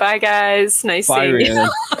 okay. Bye, guys. Nice Bye, seeing you.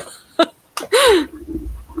 Rhiannon.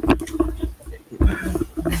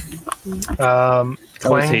 always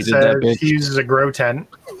Clang hated that says bitch. he uses a grow tent.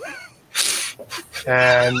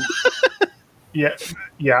 And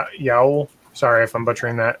Yowl, sorry if I'm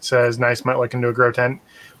butchering that, says nice, might look into a grow tent.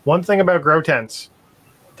 One thing about grow tents,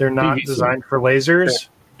 they're not PVC. designed for lasers,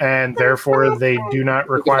 and therefore they do not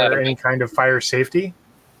require any kind of fire safety.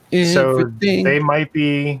 So they might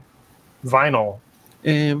be vinyl.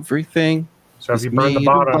 Everything So if is you burn the made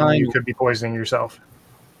of bottom, you vinyl. could be poisoning yourself.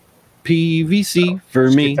 PVC for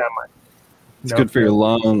Just me. keep that in mind. It's No, good for your no.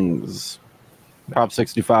 lungs. Prop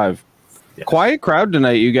 65. Yes. Quiet crowd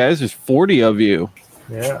tonight, you guys. There's 40 of you.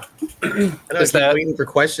 Yeah. I know, I Is keep that- waiting for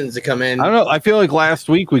questions to come in. I don't know. I feel like last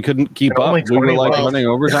week we couldn't keep And up. only We were 20 like left. running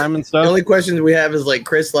overtime and The stuff. only questions we have is like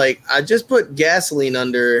Chris, like I just put gasoline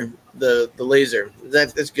under the laser.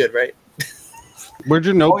 That's good, right? Where'd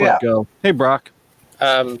your notebook yeah. go? Hey, Brock.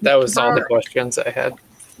 That was all the questions I had.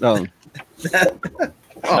 Oh,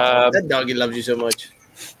 Oh, that doggy loves you so much.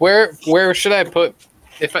 Where should I put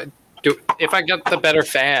if I got the better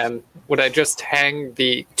fan? Would I just hang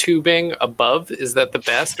the tubing above? Is that the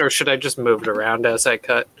best, or should I just move it around as I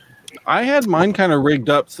cut? I had mine kind of rigged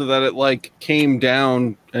up so that it like came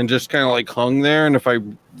down and just kind of like hung there. And if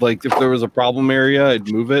there was a problem area,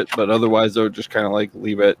 I'd move it. But otherwise, I would just kind of like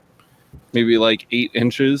leave it maybe like 8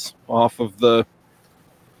 inches off of the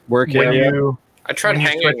work When area. you I tried When you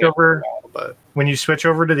hanging switch it, over- but when you switch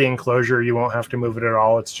over to the enclosure, you won't have to move it at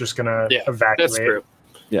all. It's just gonna yeah, evacuate. that's true.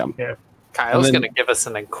 Yeah. Kyle's And then- gonna give us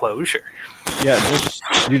an enclosure. Yeah,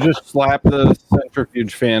 you just slap the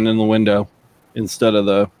centrifuge fan in the window instead of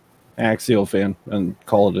the axial fan and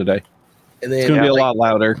call it a day. And It's then gonna be a like, lot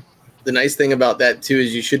louder. the nice thing about that too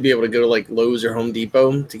is you should be able to go to like Lowe's or Home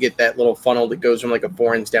Depot to get that little funnel that goes from like a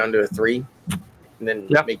 4-inch down to a 3, and then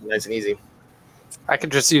Yeah. make it nice and easy. I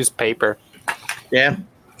could just use paper. Yeah,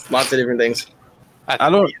 lots of different things. I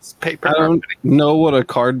don't- use paper. I don't know what a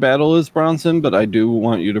card battle is, Bronson, but I do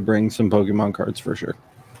want you to bring some Pokemon cards for sure.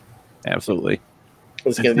 Absolutely.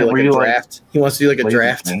 It's gonna be Were like a you, like, draft. He wants to do like a Laser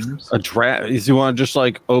draft. games? A draft. Is you want to just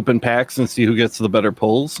like open packs and see who gets the better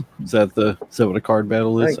pulls? Is that what a card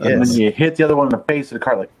battle is? I I don't And guess. know. then you hit the other one in the face of the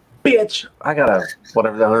card, like, bitch, I got a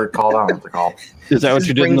whatever the other called. I don't know what they're called. Is that what Just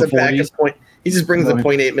you did in brings the a pack 40s? of point. He just brings the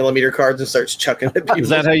 0.8mm cards and starts chucking at people. Is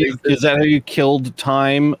that how you killed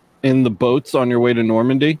time in the boats on your way to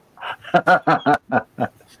Normandy?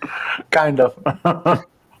 Kind of.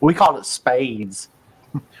 We called it spades.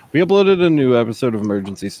 We uploaded a new episode of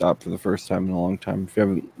Emergency Stop for the first time in a long time. If you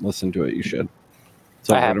haven't listened to it, you should. It's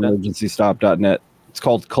I over at haven't. emergencystop.net. It's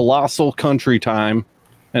called Colossal Country Time,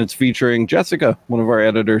 and it's featuring Jessica, one of our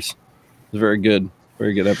editors. It's a very good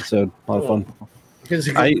episode. A lot of fun. Here's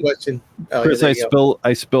a good I- question. Oh, Chris, there I you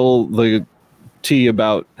go. spill the tea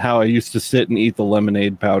about how I used to sit and eat the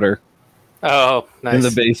lemonade powder Oh, nice. in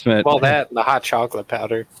the basement. Well, that and the hot chocolate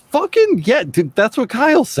powder. Fucking yeah, dude, that's what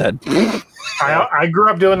Kyle said. I grew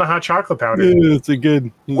up doing the hot chocolate powder It's a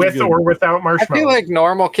good with or without I marshmallow. feel like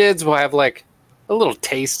normal kids will have like a little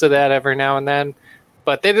taste of that every now and then,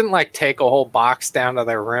 but they didn't like take a whole box down to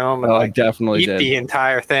their room and Oh, I like definitely eat did. the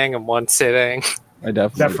entire thing in one sitting. I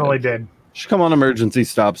definitely did. Should come on Emergency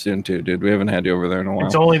Stop soon too, dude. We haven't had you over there in a while.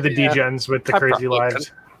 It's only the Yeah. degens with the I crazy probably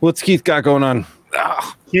lives. What's Keith got going on?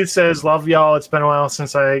 Oh, Keith says, "Love y'all. It's been a while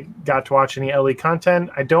since I got to watch any LE content.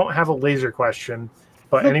 I don't have a laser question,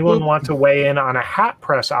 but anyone want to weigh in on a hat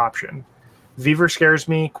press option? Viver scares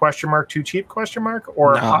me? Too cheap? Or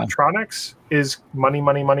Nah. Hotronics is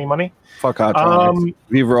money? Fuck Hotronics.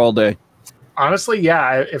 Beaver all day. Honestly,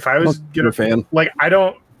 yeah. If I was You're a fan. like,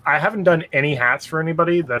 I haven't done any hats for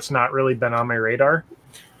anybody. That's not really been on my radar.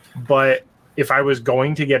 But if I was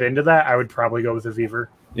going to get into that, I would probably go with a Viver.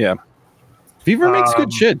 Yeah. Beaver makes good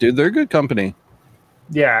Um, shit, dude. They're a good company.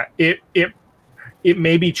 Yeah, it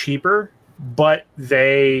may be cheaper, but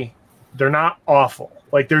they're not awful.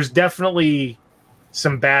 Like there's definitely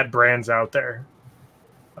some bad brands out there.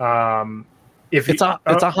 If It's a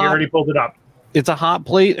you hot- already pulled it up. It's a hot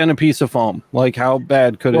plate and a piece of foam. Like how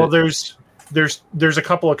bad could Well, it? there's a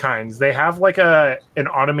couple of kinds. They have like an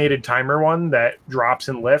automated timer one that drops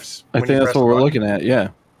and lifts. I when think you that's press what the we're button. looking at. Yeah.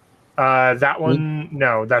 That one,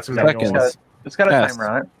 no, that's a manual. Seconds. It's got a Yes. timer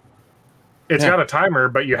on it. It's Yeah. got a timer,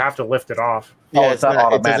 but you have to lift it off. Yeah, Oh, it's it's not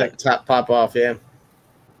not automatic. It doesn't pop off. Yeah.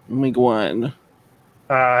 Let me go on.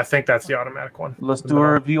 I think that's the automatic one. Let's do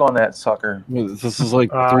a review on that sucker. This is like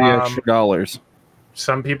 $3 extra dollars.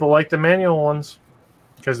 Some people like the manual ones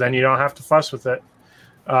because then you don't have to fuss with it.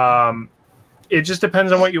 It just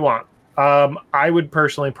depends on what you want. I would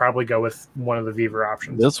personally probably go with one of the Viver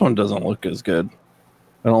options. This one doesn't look as good.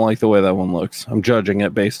 I don't like the way that one looks. I'm judging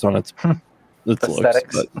it based on its looks.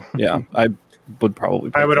 Aesthetics. But yeah, would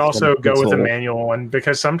probably. I would pick also go with a Console. manual one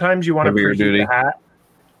because sometimes you want to Heavier preheat duty. the hat,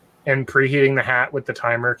 and preheating the hat with the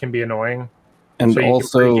timer can be annoying. And So you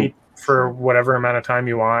also, can preheat for whatever amount of time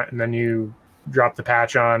you want, and then you drop the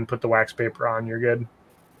patch on, put the wax paper on, you're good.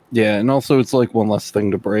 yeah, and also it's like one less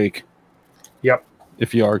thing to break. Yep.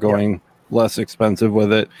 If you are going less expensive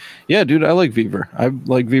with it. Yeah, dude, I like Viver. I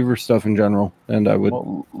like Viver stuff in general, and I would.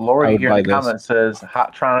 Well, I Lori would here buy in the this. comment says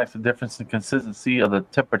Hottronics, the difference in consistency of the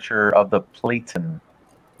temperature of the platen.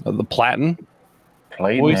 The Platin.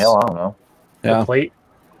 Platen? Voice. Hell, I don't know. Yeah, The plate.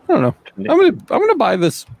 I don't know. I'm gonna buy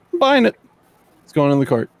this. I'm buying it. It's going in the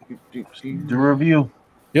cart. Do a review.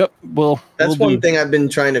 Yep. Well, That's one thing I've been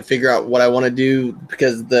trying to figure out what I want to do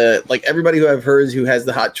because everybody who I've heard who has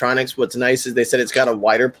the Hottronics, what's nice is they said it's got a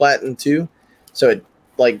wider platen too, so it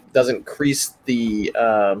doesn't crease the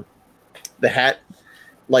hat.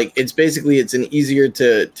 Like it's an easier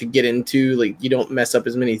to get into. Like you don't mess up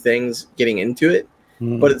as many things getting into it.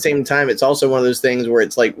 But at the same time, it's also one of those things where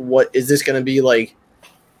it's like, what is this going to be like?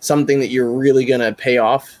 Something that you're really going to pay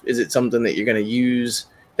off? Is it something that you're going to use?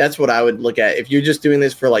 That's what I would look at. If you're just doing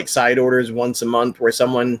this for like side orders once a month where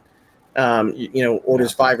someone,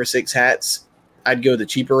 orders 5 or 6 hats, I'd go the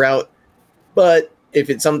cheaper route. But if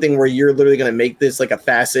it's something where you're literally going to make this like a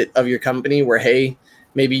facet of your company where, hey,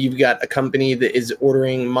 maybe you've got a company that is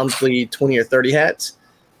ordering monthly 20 or 30 hats,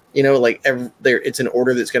 it's an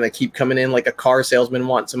order that's going to keep coming in. Like a car salesman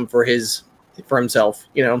wants them for himself,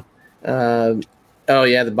 oh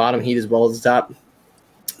yeah, the bottom heat as well as the top.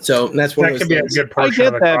 So that's one That of could those be a things. good I portion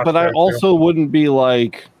of get the that, cost but I there, too. also wouldn't be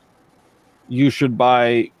like, you should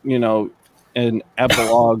buy, an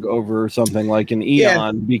Epilogue over something like an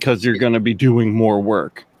Eon because you're going to be doing more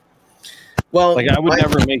work. Well, Like I would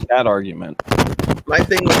never make that argument. my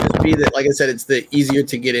thing would just be that, like I said, it's the easier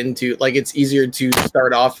to get into. Like it's easier to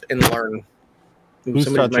start off and learn. Ooh, Who's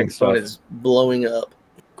somebody's touching microphone stuff? is blowing up.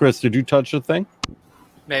 Chris, did you touch the thing?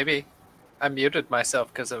 Maybe. I muted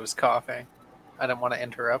myself because I was coughing. I didn't want to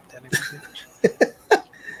interrupt anyone.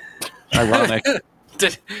 Ironic.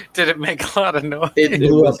 Did it make a lot of noise? It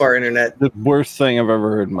blew up our internet. The worst thing I've ever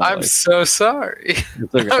heard in my I'm life. so sorry.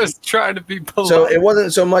 It's okay. I was trying to be polite. So it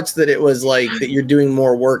wasn't so much that it was like that you're doing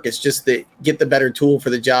more work. It's just that get the better tool for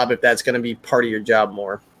the job if that's going to be part of your job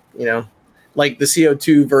more. Like the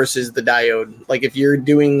CO2 versus the diode. Like if you're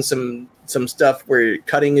doing some stuff where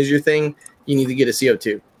cutting is your thing, you need to get a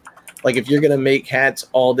CO2. Like if you're going to make hats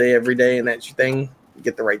all day, every day, and that's your thing,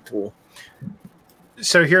 get the right tool.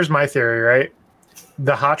 So here's my theory, right?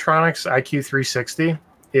 The Hottronics IQ360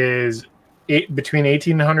 is between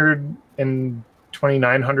 $1,800 and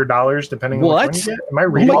 $2,900, depending on which one you get. Am I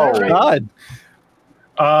reading Oh that my God.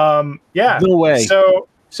 Yeah. No way. So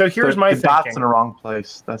here's my the dot's in thinking. the wrong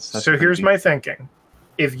place. That's So here's my thinking.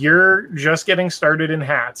 If you're just getting started in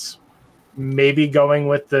hats, maybe going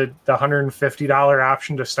with the $150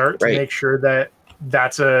 option to start to Right. make sure that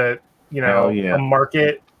that's a Hell yeah. a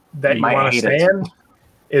market that you might want to hate stay it. in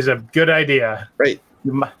is a good idea.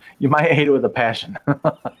 You might hate it with a passion.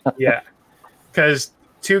 Yeah, because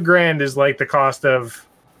 $2,000 is like the cost of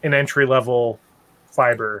an entry level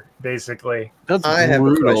fiber, basically. That's I have a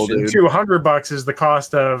brutal, question. dude. $200 is the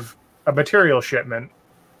cost of a material shipment.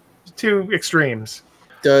 Two extremes.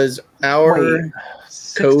 Does our Wait,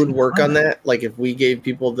 code work on 1600? that? Like if we gave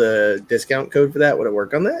people the discount code for that, would it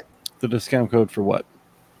work on that? The discount code for what?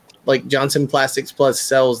 Like Johnson Plastics Plus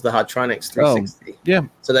sells the Hottronics 360. yeah.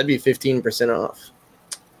 So that'd be 15% off.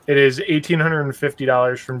 It is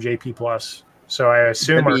 $1,850 from JP Plus. So I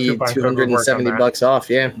assume That'd our be coupon code would work on that. $270 off.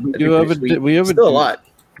 Yeah. That'd be do have pretty a- sweet. we have a- Still a lot.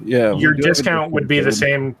 Yeah. Your we do have a discount would be the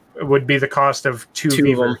discount same. Would be the cost of two Two of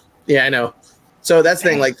Viver. them. Yeah, I know. So that's the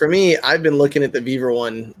thing. Like for me, I've been looking at the Viver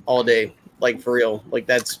one all day. Like for real. Like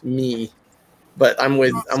that's me. But I'm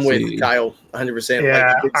with see. Kyle 100%.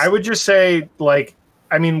 Yeah, Like, I would just say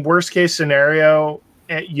worst case scenario,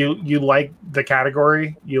 you like the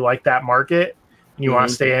category, you like that market, and you want Mhm.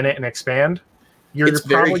 to stay in it and expand. You're It's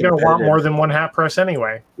very probably going to want competitive. more than one hat press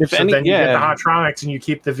anyway. If so any- then you get yeah. the Hottronics and you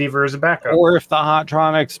keep the Viver as a backup. Or if the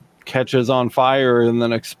Hottronics catches on fire and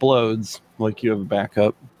then explodes, like you have a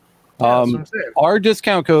backup. Yeah, that's what I'm saying. Our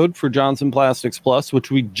discount code for Johnson Plastics Plus, which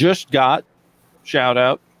we just got, shout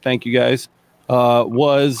out, thank you guys,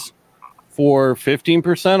 was for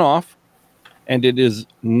 15% off, and it is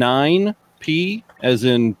 9P, as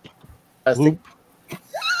in Plastic.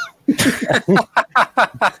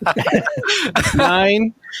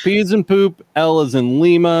 9 P as in poop, L as in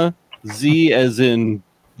Lima, Z as in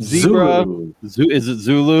zebra, Zulu. Is it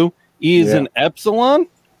Zulu? E as Yeah. in epsilon,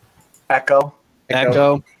 Echo.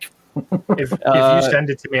 Echo. If Uh, you send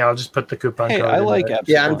it to me, I'll just put the coupon Hey, code. I in like it. epsilon.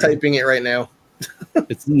 Yeah, I'm typing it right now.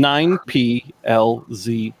 It's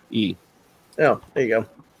 9PLZE. Oh, there you go.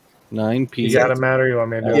 9P. You got it, Matt, or you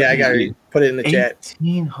want me to do Yeah, it? I got to put it in the chat.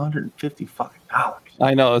 $1,855.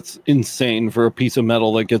 I know it's insane for a piece of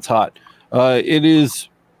metal that gets hot. It is.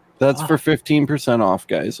 That's for 15% off,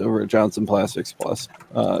 guys, over at Johnson Plastics Plus.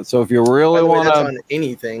 So if you By really the way, want that's to, on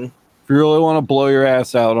anything. if you really want to blow your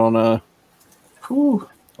ass out on a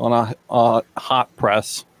hot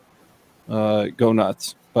press, go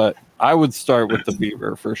nuts. But I would start with the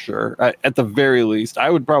Beaver for sure. At the very least, I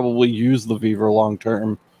would probably use the Beaver long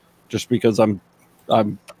term, just because I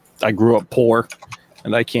grew up poor,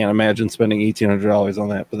 and I can't imagine spending $1,800 on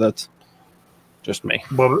that. But that's just me.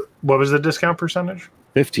 What was the discount percentage?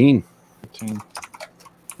 15. Yeah,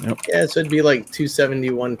 so it'd be like 270,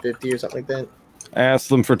 150 or something like that. I asked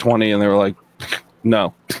them for 20, and they were like,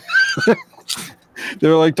 "No." They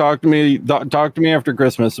were like, "Talk to me after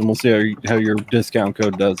Christmas, and we'll see how your discount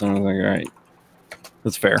code does." And I was like, "All right,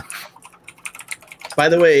 that's fair." By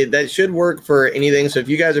the way, that should work for anything. So if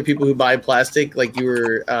you guys are people who buy plastic, like you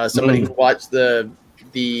were somebody who watched the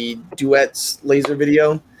Duets laser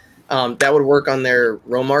video, that would work on their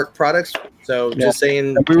Romark products. So just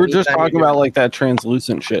saying. And we were just talking about like that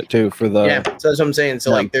translucent shit too for the. Yeah, so that's what I'm saying. So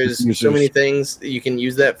like, there's so many things that you can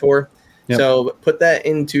use that for. Yep. So put that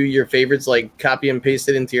into your favorites, like copy and paste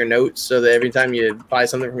it into your notes, so that every time you buy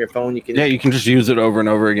something from your phone, you can. Yeah, you can just use it over and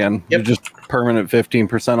over again. Yep. You're just permanent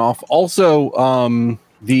 15% off. Also,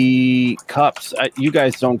 the cups. You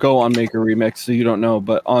guys don't go on Maker Remix, so you don't know.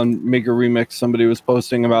 But on Maker Remix, somebody was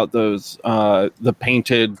posting about those the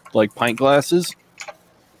painted like pint glasses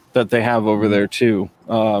that they have over there too.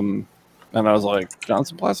 And I was like,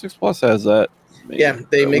 Johnson Plastics Plus has that. Yeah,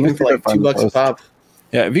 they make them for like $2 a pop.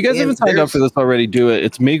 Yeah, if you guys haven't signed up for this already, do it.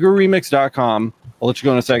 It's makerremix.com. I'll let you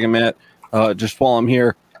go in a second, Matt. Just while I'm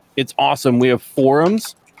here, it's awesome. We have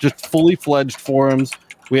forums, just fully fledged forums.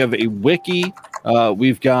 We have a wiki.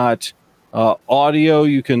 We've got audio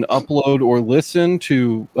you can upload or listen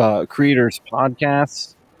to creators'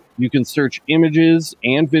 podcasts. You can search images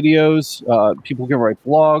and videos. People can write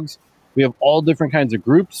blogs. We have all different kinds of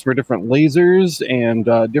groups for different lasers and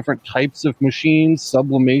different types of machines,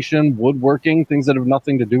 sublimation, woodworking, things that have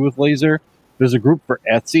nothing to do with laser. There's a group for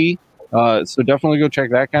Etsy, so definitely go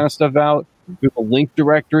check that kind of stuff out. We have a link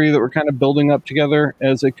directory that we're kind of building up together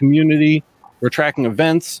as a community. We're tracking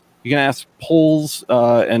events. You can ask polls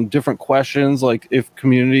and different questions. Like if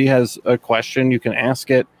community has a question, you can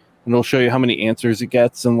ask it, and it'll show you how many answers it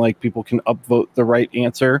gets, and like people can upvote the right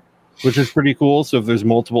answer, which is pretty cool. So if there's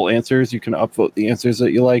multiple answers, you can upvote the answers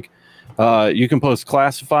that you like. You can post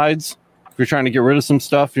classifieds. If you're trying to get rid of some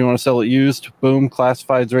stuff, you want to sell it used, boom,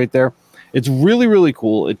 classifieds right there. It's really, really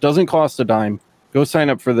cool. It doesn't cost a dime. Go sign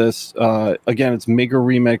up for this. Again, it's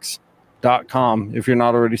makerremix.com if you're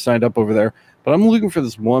not already signed up over there. But I'm looking for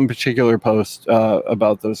this one particular post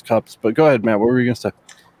about those cups. But go ahead, Matt. What were you going to say?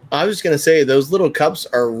 I was just going to say those little cups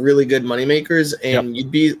are really good money makers, and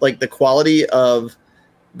you'd be like the quality of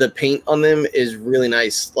the paint on them is really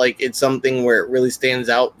nice. Like it's something where it really stands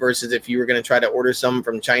out versus if you were going to try to order some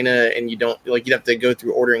from China and you don't like, you'd have to go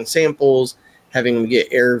through ordering samples, having them get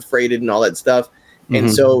air freighted and all that stuff. Mm-hmm.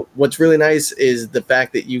 And so what's really nice is the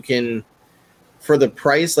fact that you can, for the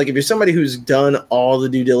price, like if you're somebody who's done all the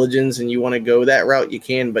due diligence and you want to go that route, you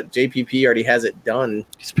can, but JPP already has it done.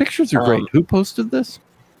 These pictures are great. Who posted this?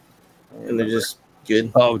 And they're just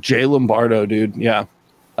good. Oh, Jay Lombardo, dude. Yeah.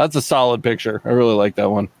 That's a solid picture. I really like that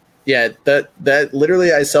one. Yeah, that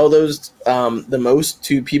literally I sell those the most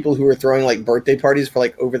to people who are throwing like birthday parties for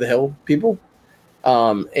like over the hill people,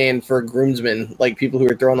 and for groomsmen, like people who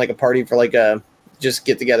are throwing like a party for like a just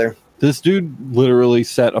get together. This dude literally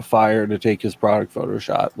set a fire to take his product photo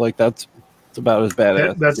shot. Like it's about as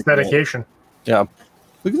badass. That's dedication. Yeah.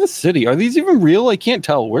 Look at this city. Are these even real? I can't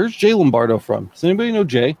tell. Where's Jay Lombardo from? Does anybody know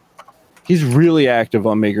Jay? He's really active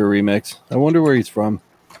on Maker Remix. I wonder where he's from.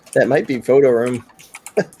 That might be Photo Room.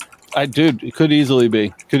 Dude, it could easily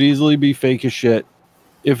be. Could easily be fake as shit.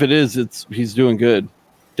 If it is, he's doing good.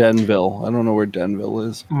 Denville. I don't know where Denville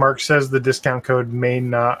is. Mark says the discount code may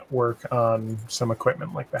not work on some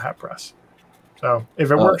equipment like the hat press. So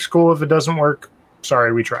if it works, cool. If it doesn't work,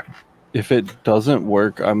 sorry, we tried. If it doesn't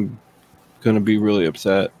work, I'm going to be really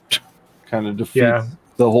upset. Kind of defeats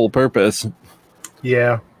the whole purpose.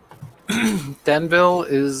 Yeah. Denville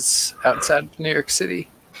is outside of New York City.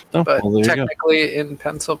 Oh, but well, technically in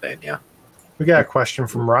Pennsylvania. We got a question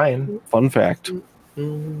from Ryan. Fun fact.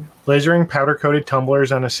 Lasering powder-coated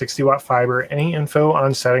tumblers on a 60-watt fiber. Any info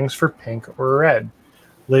on settings for pink or red?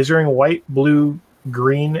 Lasering white, blue,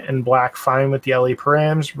 green and black fine with the LE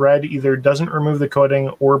params. Red either doesn't remove the coating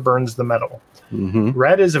or burns the metal. Mm-hmm.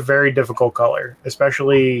 Red is a very difficult color,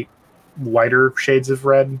 especially lighter shades of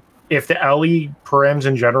red. If the LE params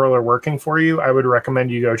in general are working for you, I would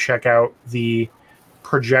recommend you go check out the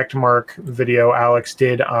Project Mark video Alex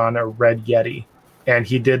did on a red Yeti. And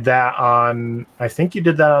he did that on, I think you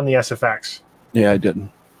did that on the SFX. Yeah, I did.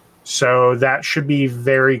 So that should be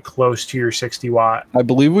very close to your 60 watt. I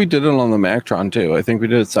believe we did it on the Mactron too. I think we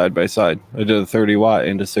did it side by side. I did a 30 watt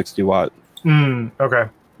into 60 watt. Okay.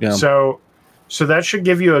 Yeah. So that should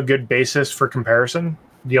give you a good basis for comparison.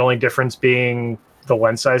 The only difference being the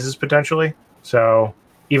lens sizes potentially. So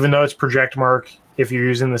even though it's Project Mark, if you're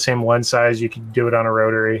using the same lens size, you can do it on a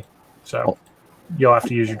rotary. So you'll have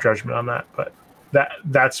to use your judgment on that. But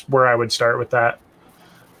that's where I would start with that.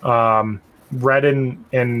 Red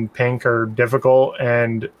and pink are difficult,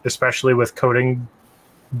 and especially with coating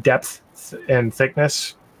depth and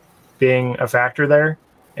thickness being a factor there,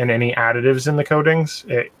 and any additives in the coatings,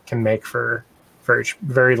 it can make for very,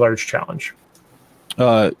 very large challenge.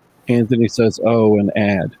 Anthony says, "Oh, an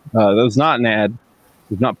ad." That was not an ad.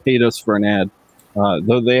 They've not paid us for an ad,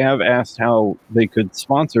 though they have asked how they could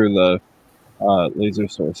sponsor the Laser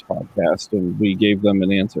Source podcast, and we gave them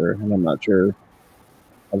an answer, and I'm not sure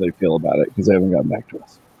how they feel about it because they haven't gotten back to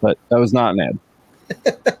us. But that was not an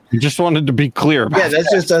ad. We just wanted to be clear about that's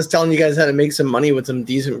just us telling you guys how to make some money with some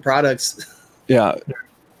decent products. Yeah,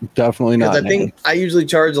 definitely not. Because I think I usually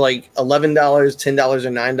charge like $11, $10, or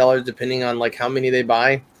 $9 depending on like how many they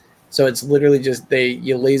buy. So it's literally just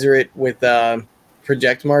you laser it with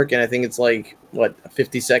Project Mark, and I think it's like what, a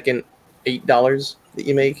 50-second $8 that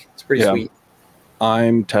you make. It's pretty sweet.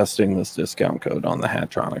 I'm testing this discount code on the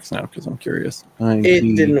Hatronics now because I'm curious.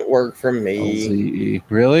 It didn't work for me. LZE.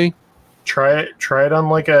 Really? Try it on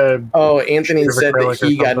like a. Oh, Anthony said that acrylic or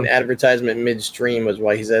he got an something. advertisement midstream, was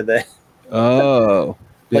why he said that. Oh.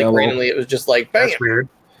 Like yeah, well, randomly, it was just like, bam. That's weird.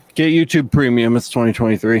 get YouTube Premium. It's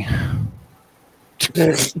 2023.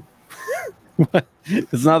 It's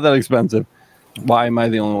not that expensive. Why am I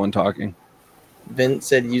the only one talking? Vince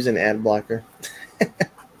said use an ad blocker.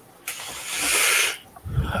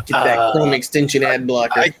 Get that Chrome extension ad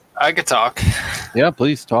blocker. I could talk. Yeah,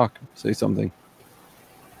 please talk. Say something.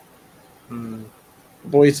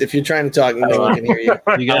 Boys, if you're trying to talk, no one can hear you.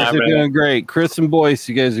 You guys are doing great. Chris and Boyce,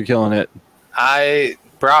 you guys are killing it. I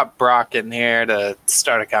brought Brock in here to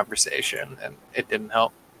start a conversation, and it didn't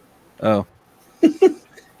help. Oh.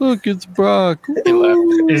 Look, it's Brock. He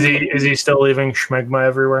left. Is he still leaving schmegma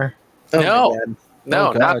everywhere? Oh, my No. God. No,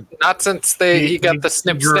 Oh, God. not since he got the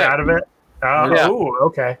snip grew stick. out of it. Oh, Yeah.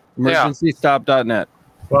 okay. EmergencyStop.net.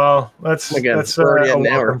 Well, that's Oh my God, that's we're already a at an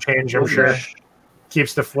hour. welcome change, I'm sure.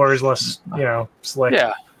 Keeps the floors less, slick.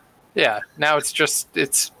 Yeah. Now it's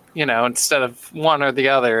instead of one or the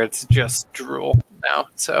other, it's just drool now.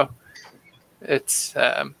 So it's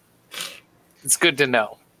good to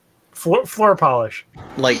know. Floor polish.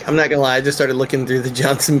 Like, I'm not gonna lie, I just started looking through the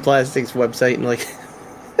Johnson Plastics website and like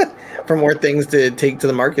for more things to take to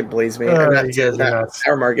the marketplace, man. Or not you to guys are nuts.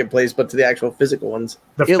 our marketplace, but to the actual physical ones.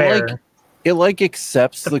 The It fair. It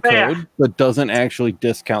accepts the fair. code, but doesn't actually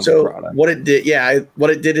discount the So product. what it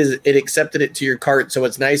did is it accepted it to your cart. So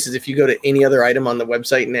what's nice is if you go to any other item on the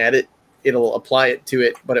website and add it, it'll apply it to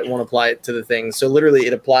it, but it won't apply it to the thing. So literally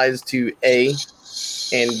it applies to A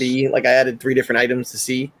and B. Like I added 3 different items to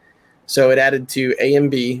C. So it added to A and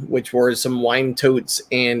B, which were some wine totes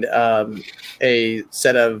and a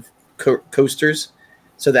set of coasters.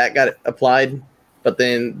 So that got applied, but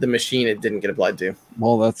then the machine it didn't get applied to.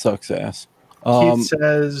 Well, that sucks ass. Keith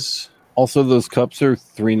says Also, those cups are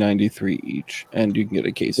 $3.93 each, and you can get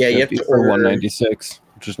a case Yeah, of you have 50 to for order- $1.96,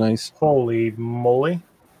 which is nice. holy moly.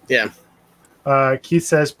 Yeah. Keith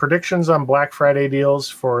says predictions on Black Friday deals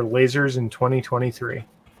for lasers in 2023.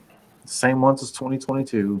 Same ones as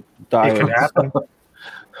 2022. It can Diodes. happen.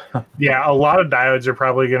 Yeah, a lot of diodes are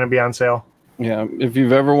probably going to be on sale. Yeah, if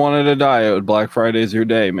you've ever wanted a diode, Black Friday's your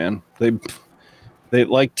day, man. They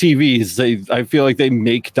like TVs. I feel like they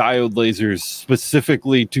make diode lasers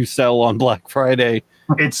specifically to sell on Black Friday.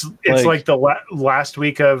 It's Like- like the last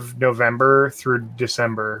week of November through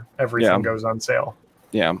December, everything Yeah. goes on sale.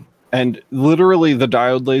 Yeah, and literally the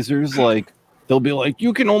diode lasers, like they'll be like,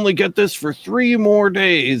 you can only get this for 3 more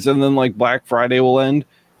days, and then like Black Friday will end,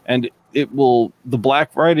 and the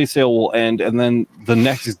Black Friday sale will end, and then the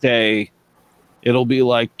next day it'll be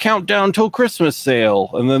like countdown till Christmas sale,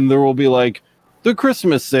 and then there will be like the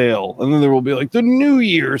Christmas sale, and then there will be like the New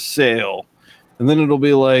Year's sale, and then it'll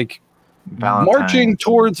be like marching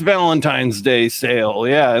towards Valentine's Day sale.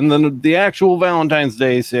 Yeah, and then the actual Valentine's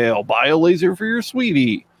Day sale, buy a laser for your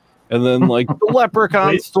sweetie. And then like the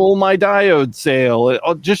leprechaun stole my diode sale.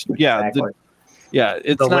 It's Exactly.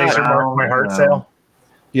 it's The not. laser mark my heart No. sale.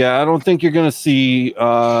 Yeah, I don't think you're gonna see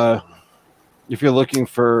if you're looking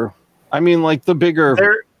for. I mean, like the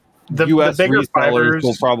bigger The U.S. bigger resellers fibers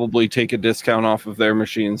will probably take a discount off of their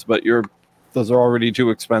machines, but those are already too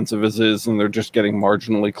expensive as is, and they're just getting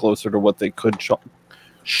marginally closer to what they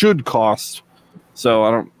should cost. So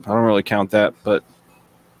I don't really count that, but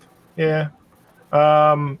Yeah.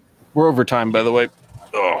 we're over time, by the way.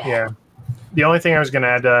 Ugh. Yeah. The only thing I was going to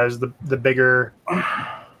add is the bigger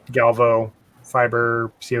Galvo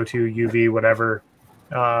fiber, CO2, UV, whatever.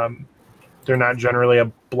 They're not generally a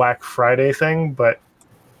Black Friday thing, but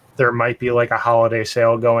there might be like a holiday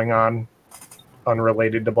sale going on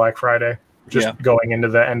unrelated to Black Friday, just going into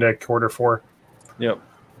the end of quarter 4. Yep.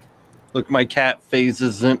 Look, my cat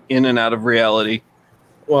phases in and out of reality.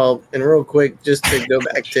 Well, and real quick, just to go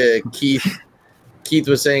back to Keith. Keith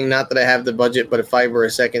was saying, not that I have the budget, but a fiber a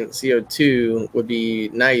second CO2 would be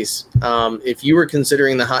nice. If you were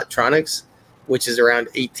considering the Hottronics, which is around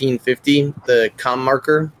 $18.50, the com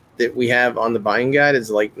marker that we have on the buying guide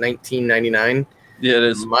is like $19.99. Yeah, it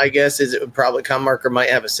is. My guess is it would probably com marker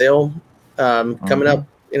might have a sale coming up.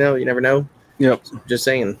 You know, you never know. Yep. Just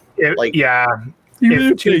saying. If Even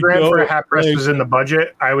if $2,000 for a hat press was in the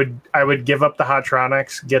budget, I would give up the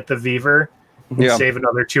Hottronics, get the Viver, and save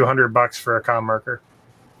another $200 for a com marker.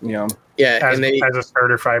 Yeah. Yeah, as and a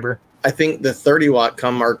starter fiber. I think the 30-watt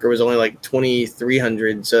com marker was only like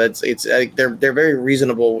 $2,300, so they're very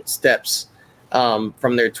reasonable steps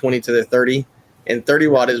from their 20 to their 30, and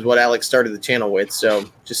 30-watt is what Alex started the channel with. So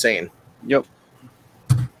just saying. Yep.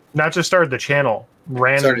 Not just started the channel,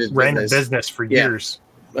 ran the business for years.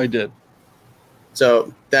 I did.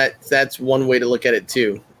 So that's one way to look at it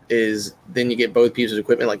too. Is then you get both pieces of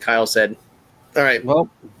equipment, like Kyle said. All right, Well,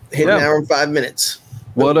 hit an hour and 5 minutes.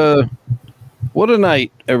 what a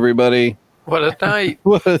night, everybody. What a night.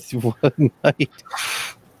 What a night.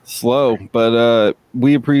 Slow, but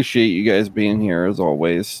we appreciate you guys being here as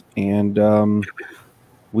always. And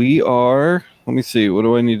we are, let me see, what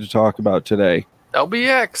do I need to talk about today?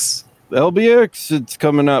 LBX. LBX, it's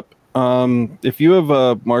coming up. If you have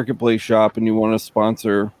a marketplace shop and you want to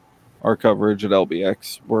sponsor our coverage at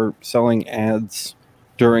LBX, we're selling ads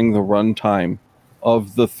during the runtime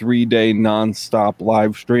of the 3-day nonstop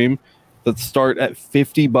live stream that start at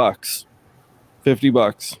 $50.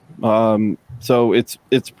 $50. So it's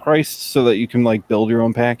priced so that you can like build your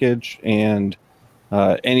own package, and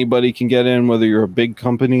anybody can get in, whether you're a big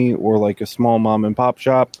company or like a small mom and pop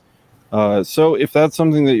shop. So if that's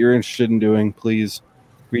something that you're interested in doing, please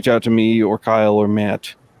reach out to me or Kyle or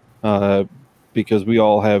Matt, because we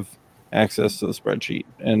all have access to the spreadsheet,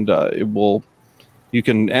 and you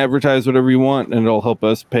can advertise whatever you want, and it'll help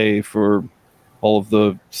us pay for all of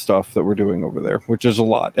the stuff that we're doing over there, which is a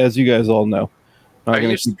lot, as you guys all know. Are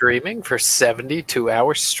you streaming for 72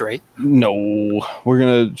 hours straight? No, we're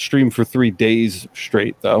gonna stream for 3 days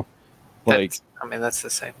straight, though. That's the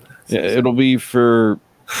same. It'll be for.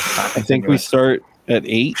 I think we start at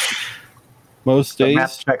 8 most days.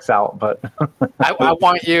 Math checks out, but I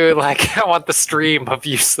want I want the stream of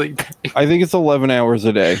you sleeping. I think it's 11 hours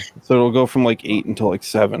a day, so it'll go from like 8 until like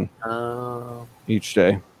 7 each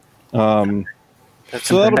day. So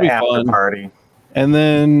that'll be fun. Party. And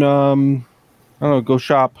then I don't know, go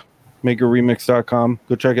shop makerremix.com.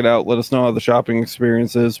 Go check it out. Let us know how the shopping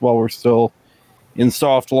experience is while we're still in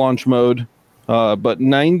soft launch mode. But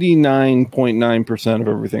 99.9% of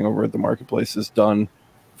everything over at the marketplace is done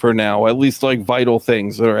for now, at least like vital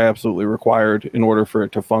things that are absolutely required in order for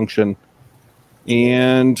it to function.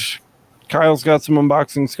 And Kyle's got some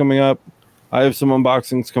unboxings coming up. I have some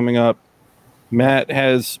unboxings coming up. Matt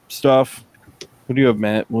has stuff. What do you have,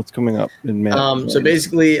 Matt? What's coming up in Matt? So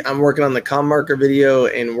basically, I'm working on the com marker video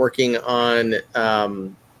and working on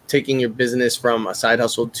taking your business from a side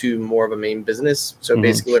hustle to more of a main business. So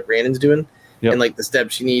basically what Rhiannon's doing and like the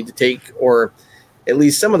steps you need to take, or at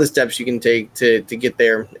least some of the steps you can take to get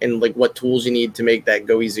there, and like what tools you need to make that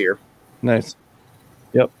go easier. Nice.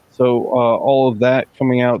 Yep. So all of that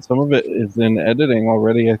coming out. Some of it is in editing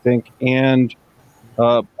already, I think. And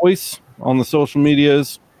voice on the social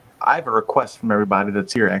medias. I have a request from everybody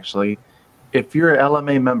that's here, actually. If you're an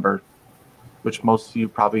LMA member, which most of you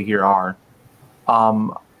probably here are,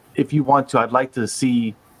 if you want to, I'd like to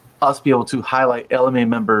see us be able to highlight LMA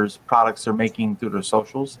members' products they're making through their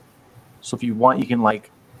socials. So if you want, you can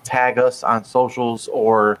like tag us on socials,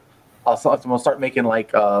 or we'll start making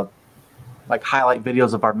like highlight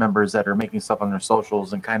videos of our members that are making stuff on their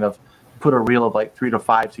socials, and kind of put a reel of like 3 to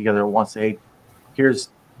 5 together once. Hey, here's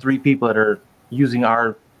 3 people that are using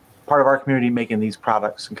our part of our community making these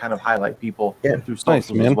products and kind of highlight people Yeah. through Nice,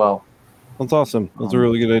 socials man. as well. That's awesome. That's a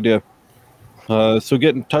really good idea. So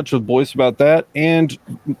get in touch with Boyce about that, and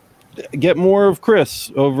get more of Chris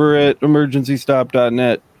over at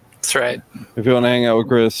emergencystop.net. That's right. If you want to hang out with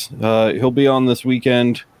Chris, he'll be on this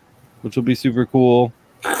weekend, which will be super cool.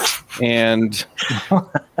 And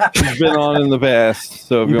he's been on in the past.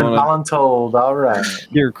 So if You've you been want voluntold. All right. to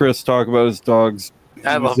hear Chris talk about his dogs,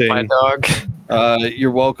 I love my dog.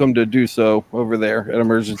 you're welcome to do so over there at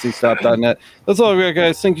emergencystop.net. That's all we got,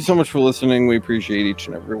 guys. Thank you so much for listening. We appreciate each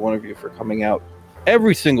and every one of you for coming out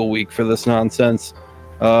every single week for this nonsense.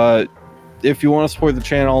 If you want to support the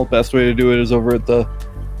channel, best way to do it is over at the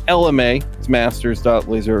LMA. It's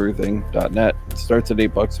masters.lasereverything.net. It starts at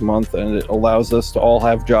 $8 a month, and it allows us to all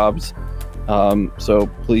have jobs. So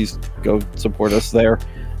please go support us there.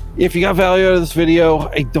 If you got value out of this video,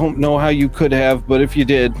 I don't know how you could have, but if you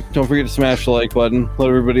did, don't forget to smash the like button. Let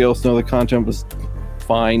everybody else know the content was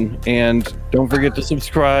fine. And don't forget to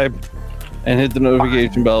subscribe and hit the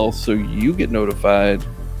notification bell so you get notified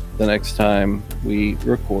the next time we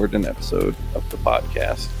record an episode of the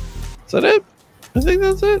podcast. Is that it? I think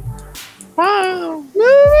that's it. Wow.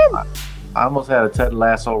 I almost had a Ted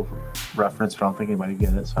Lasso reference, but I don't think anybody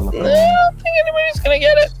get it. So I left I it. don't think anybody's gonna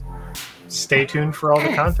get it. Stay tuned for all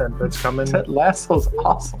the content that's coming. Ted Lasso's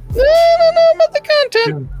awesome. I don't know about the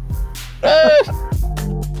content. soon.